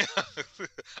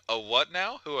 A what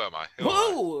now? Who am I? Who am I?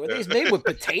 Whoa, are these made with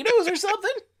potatoes or something?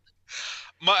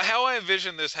 How I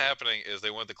envision this happening is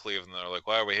they went to Cleveland and they're like,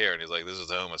 why are we here? And he's like, this is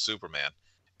the home of Superman,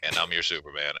 and I'm your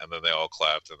Superman. And then they all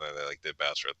clapped and then they did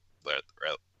Bachelorette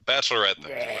things or whatever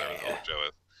the hell the show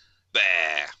is.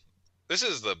 Bah. This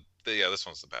is this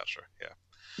one's the Bachelor.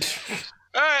 Yeah.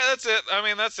 All right, that's it. I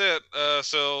mean, that's it.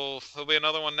 So there'll be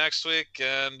another one next week,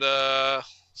 and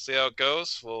see how it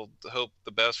goes. We'll hope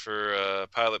the best for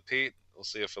Pilot Pete. We'll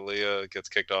see if Aaliyah gets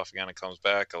kicked off again and comes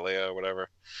back, Aaliyah or whatever.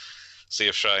 See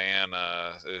if Cheyenne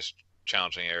is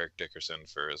challenging Eric Dickerson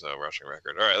for his rushing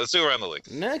record. All right, let's do around the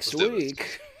league. Next Let's do this.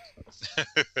 week.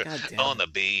 God damn On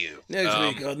it. the BU. Next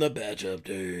week on the batch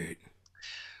update.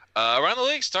 Around the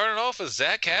league, starting off with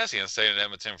Zach Cassian staying at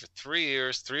Edmonton for 3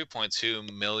 years, $3.2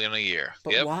 million a year.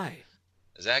 But Yep. why?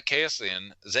 Zach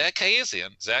Cassian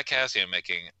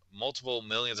making multiple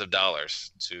millions of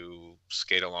dollars to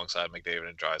skate alongside McDavid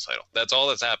and Draisaitl. That's all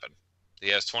that's happened. He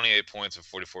has 28 points in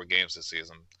 44 games this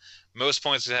season. Most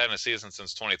points he's had in a season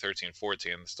since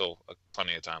 2013-14. Still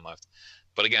plenty of time left.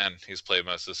 But again, he's played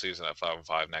most of the season at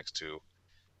 5-5 next to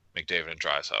McDavid and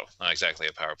Draisaitl. Not exactly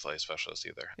a power play specialist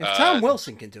either. If Tom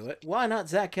Wilson can do it, why not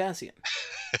Zach Cassian?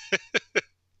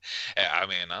 Yeah, I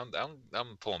mean,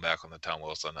 I'm pulling back on the Tom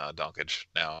Wilson dunkage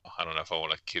now. I don't know if I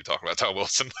want to keep talking about Tom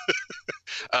Wilson.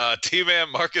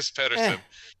 T-Man Marcus Pedersen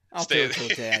I'll do it till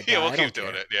the day I die. Yeah, we'll I don't keep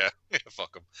doing care. it. Yeah,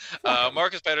 fuck him. Fuck 'em.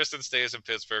 Marcus Patterson stays in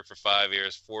Pittsburgh for 5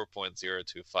 years,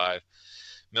 $4.025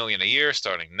 million a year,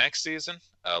 starting next season.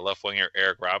 Left winger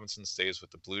Eric Robinson stays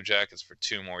with the Blue Jackets for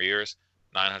 2 more years,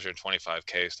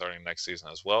 $925K starting next season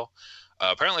as well.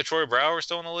 Apparently, Troy Brouwer is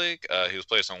still in the league. He was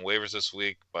placed on waivers this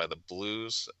week by the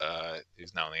Blues.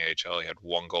 He's now in the AHL. He had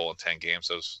 1 goal in 10 games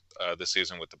this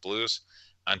season with the Blues.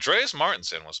 Andreas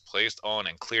Martinson was placed on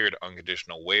and cleared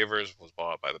unconditional waivers, was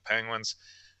bought by the Penguins,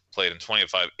 played in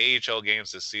 25 AHL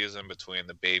games this season between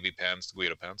the Baby Pens, the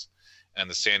Guido Pens, and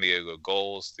the San Diego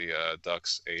Gulls, the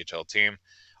Ducks AHL team.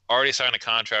 Already signed a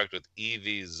contract with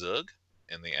EV Zug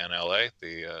in the NLA,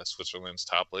 the Switzerland's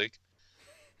top league.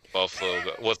 Buffalo.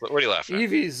 What are you laughing at?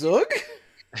 Evie Zug?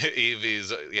 EV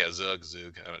Zug. Yeah, Zug.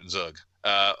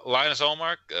 Linus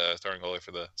Ullmark, starting goalie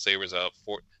for the Sabres, out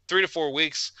 3 to 4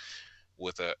 weeks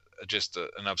with just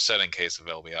an upsetting case of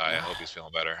LBI. I hope he's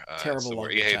feeling better. Terrible so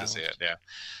lung you hate talent. to see it,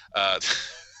 yeah.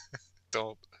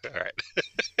 Don't. All right.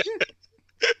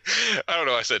 I don't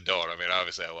know. I said don't. I mean,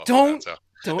 obviously, I love Don't. that, so.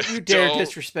 Don't you dare Don't-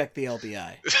 disrespect the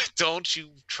LBI. Don't you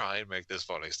try and make this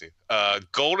funny, Steve.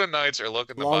 Golden Knights are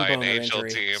looking to Long buy an boner AHL injury.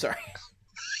 team. Sorry.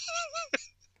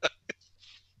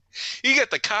 You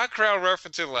got the cock crown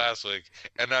reference in last week,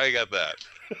 and now you got that.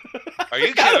 Are you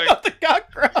Forgot kidding? about the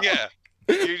cock crown. Yeah.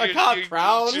 The cock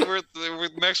crown.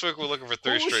 Next week we're looking for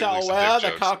 3 Who straight shall weeks of wear dick the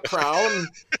jokes. cock crown?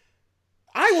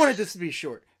 I wanted this to be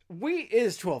short. It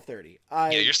is 12:30. Yeah,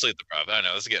 you're sleep deprived. I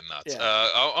know, this is getting nuts. Yeah.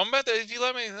 I'm about to, if you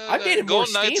let me. I've needed more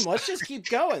Golden steam. Knights, Let's just keep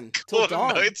going till Golden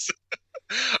dawn. Knights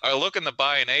are looking to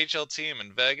buy an AHL team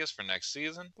in Vegas for next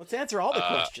season. Let's answer all the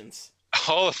questions.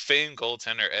 Hall of Fame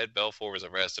goaltender Ed Belfour was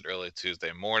arrested early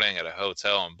Tuesday morning at a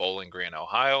hotel in Bowling Green,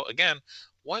 Ohio. Again,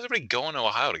 why is everybody going to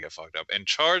Ohio to get fucked up? And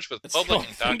charged with That's the public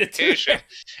only thing to do intoxication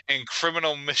there. and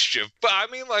criminal mischief. But I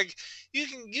mean, like, you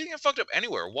can get fucked up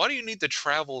anywhere. Why do you need to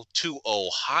travel to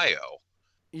Ohio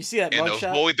You see that and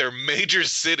mugshot? avoid their major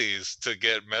cities to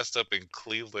get messed up in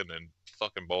Cleveland and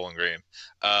fucking Bowling Green?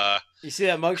 You see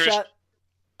that Chris- mugshot?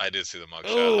 I did see the mugshot.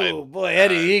 Oh boy,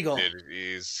 Eddie Eagle.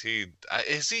 He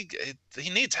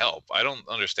needs help. I don't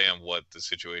understand what the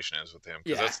situation is with him,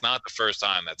 because Yeah. that's not the first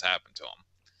time that's happened to him.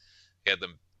 He had the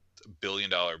 $1 billion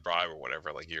bribe or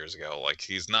whatever like years ago. Like,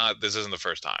 he's not. This isn't the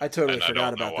first time. I totally And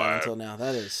forgot don't know about why. that until now.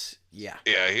 That is, yeah.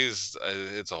 Yeah, it's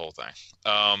a whole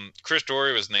thing. Chris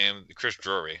Drury was named the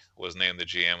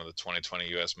GM of the 2020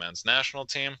 U.S. Men's National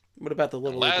Team. What about the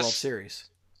Little League World Last- Series?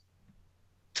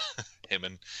 Him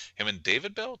and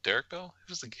David Bell, Derek Bell.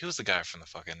 He was the guy from the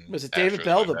fucking. Was it David Astros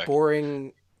Bell, way the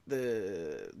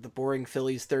back. boring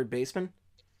Phillies third baseman?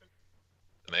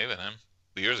 Maybe him.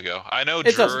 Years ago, I know It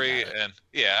doesn't Drury, matter. and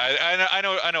yeah, I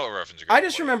know what reference you're. I going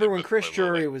just for. remember when They Chris play Little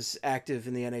Drury League was active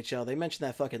in the NHL. They mentioned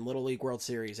that fucking Little League World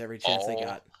Series every chance they all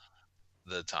got.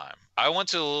 the time. I went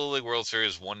to the Little League World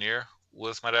Series one year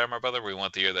with my dad and my brother. We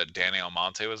went the year that Danny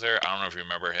Almonte was there. I don't know if you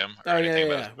remember him or Oh anything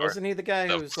yeah, about yeah. his Wasn't he the guy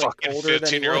the who was like fucking older than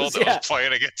he 15-year-old was? that Yeah. was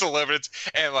playing against 11,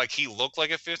 and like he looked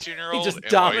like a 15-year-old. just and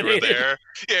while you were dominated. there,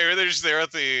 yeah, you're just there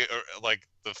at the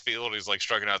the field. He's like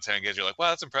striking out 10 games. You're like, wow,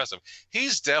 that's impressive.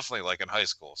 He's definitely like in high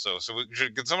school. So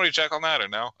can somebody check on that or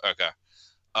no? Okay.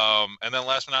 And then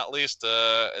last but not least,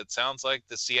 it sounds like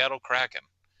the Seattle Kraken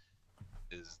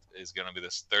is going to be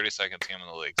this 32nd team in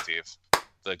the league, Steve.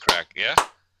 The Kraken, yeah.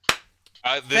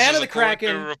 This Fan is of the according to a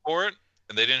Kraken. report,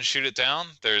 and they didn't shoot it down.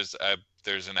 There's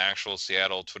an actual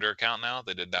Seattle Twitter account now.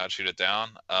 They did not shoot it down.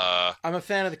 I'm a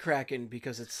fan of the Kraken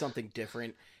because it's something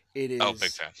different. It is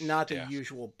big fan. not the Yeah.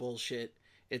 usual bullshit.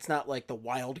 It's not like the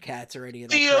Wildcats or any of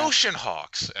that The crap. Ocean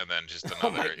Hawks, and then just Oh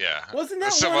another, my- yeah. Wasn't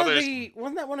that Some one others- of the?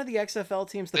 Wasn't that one of the XFL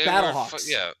teams? The They were Battlehawks.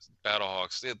 yeah,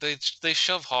 Battlehawks. They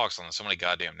shove Hawks on so many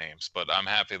goddamn names, but I'm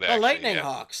happy that The actually, Lightning yeah,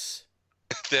 Hawks.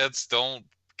 don't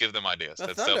give them ideas. The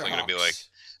That's definitely going to be like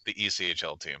Thunderhawks. the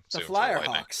ECHL team. The soon for the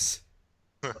Lightning. Flyerhawks.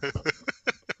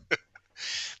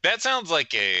 That sounds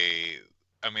like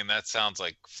that sounds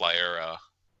like Flyera,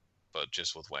 but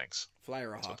just with wings. That's what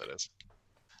Flyerhawk. that is.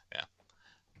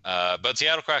 Yeah. But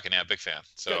Seattle Kraken, yeah, big fan.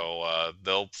 So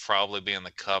they'll probably be in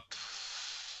the Cup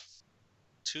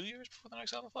 2 years before the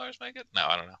next time the Flyers make it. No,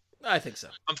 I don't know. I think so.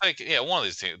 I'm thinking, yeah, one of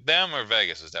these teams, them or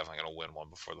Vegas, is definitely going to win one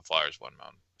before the Flyers win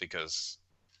one, because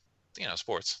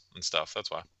sports and stuff. That's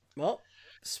why. Well,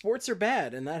 sports are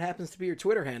bad, and that happens to be your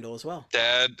Twitter handle as well.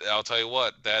 Dad, I'll tell you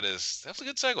what, that's a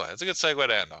good segue. That's a good segue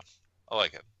to end on. I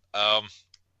like it.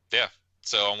 Yeah.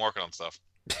 So I'm working on stuff.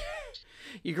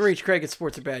 You can reach Craig at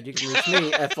Sports Are Bad. You can reach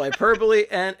me at Flyperbole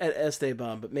and at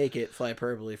Esteban, but make it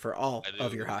Flyperbole for all I do.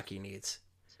 of your hockey needs.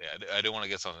 Yeah, I do want to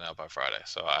get something out by Friday.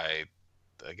 So I'm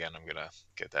gonna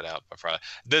get that out by Friday.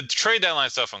 The trade deadline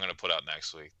stuff I'm gonna put out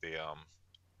next week.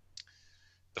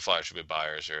 the Flyers should be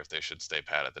buyers or if they should stay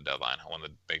pat at the deadline. I want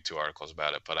to make 2 articles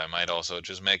about it, but I might also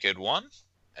just make it 1.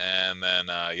 And then,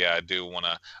 I do want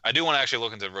to actually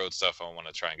look into road stuff. I want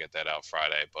to try and get that out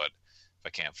Friday, but if I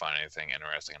can't find anything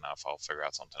interesting enough, I'll figure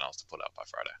out something else to put out by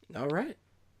Friday. All right.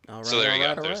 So there you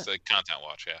go. There's the content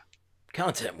watch, yeah.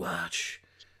 Content watch.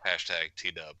 Hashtag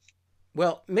TDub.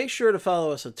 Well, make sure to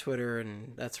follow us on Twitter,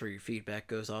 and that's where your feedback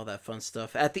goes, all that fun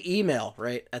stuff. At the email,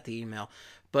 right? At the email.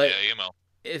 But yeah, email.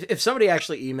 If somebody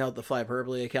actually emailed the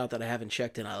Flyperbole account that I haven't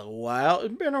checked in a while,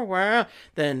 it's been a while,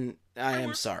 then I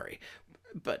am sorry.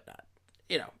 But,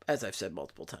 as I've said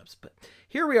multiple times. But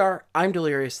here we are. I'm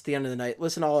Delirious at the end of the night.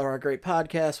 Listen to all of our great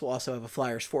podcasts. We'll also have a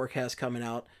Flyers forecast coming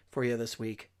out for you this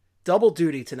week. Double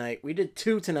duty tonight. We did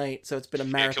 2 tonight, so it's been a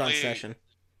marathon session.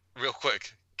 Real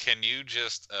quick, can you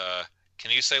just can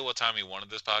you say what time you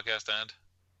wanted this podcast to end?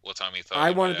 What time you thought?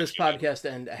 I wanted this podcast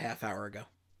to end a half hour ago.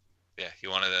 Yeah, you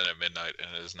wanted it at midnight, and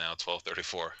it is now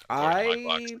 12:34.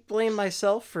 I blame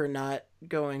myself for not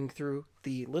going through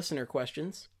the listener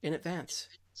questions in advance.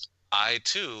 I,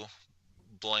 too,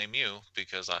 blame you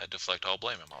because I deflect all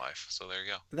blame in my life. So there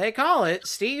you go. They call it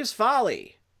Steve's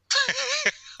Folly.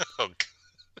 Oh, God.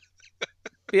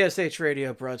 BSH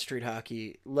Radio, Broad Street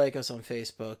Hockey. Like us on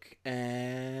Facebook.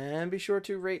 And be sure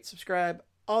to rate, subscribe,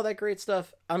 all that great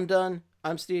stuff. I'm done.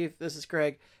 I'm Steve. This is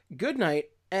Craig. Good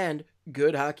night and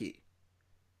good hockey.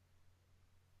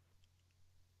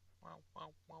 Wow,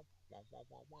 wow, wow, wow, wow,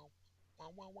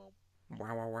 wow,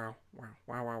 wow, wow,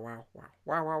 wow, wow, wow, wow,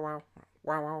 wow,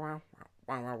 wow,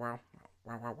 wow, wow,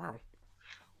 wow, wow, wow.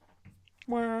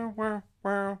 Wow, wow,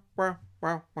 wow, wow, wow,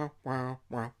 wow, wow, wow,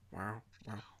 wow, wow,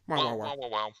 wow, wow, wow,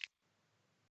 wow.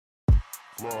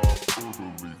 Fly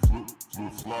orderly, flip,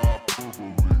 flip, fly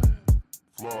orderly.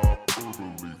 Fly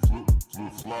orderly, flip,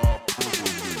 flip, fly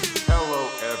orderly. Hello,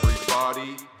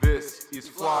 everybody. This is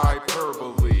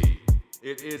Flyperbole.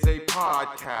 It is a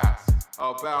podcast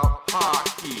about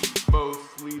hockey,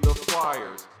 mostly the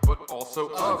Flyers, but also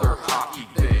other hockey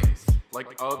things, like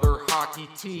other hockey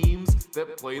teams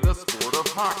that play the sport of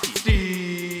hockey.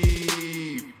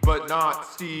 Steve, but not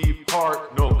Steve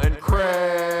Hartnell, and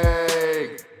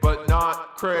Craig, but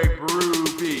not Craig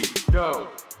Berube. No,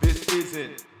 this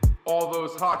isn't all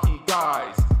those hockey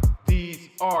guys. These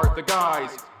are the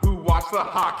guys who watch the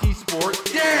hockey sport.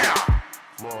 Yeah!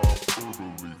 Fly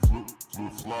orderly, flip,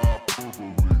 flip, fly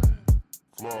orderly.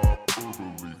 Fly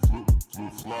orderly, flip,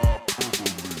 flip, fly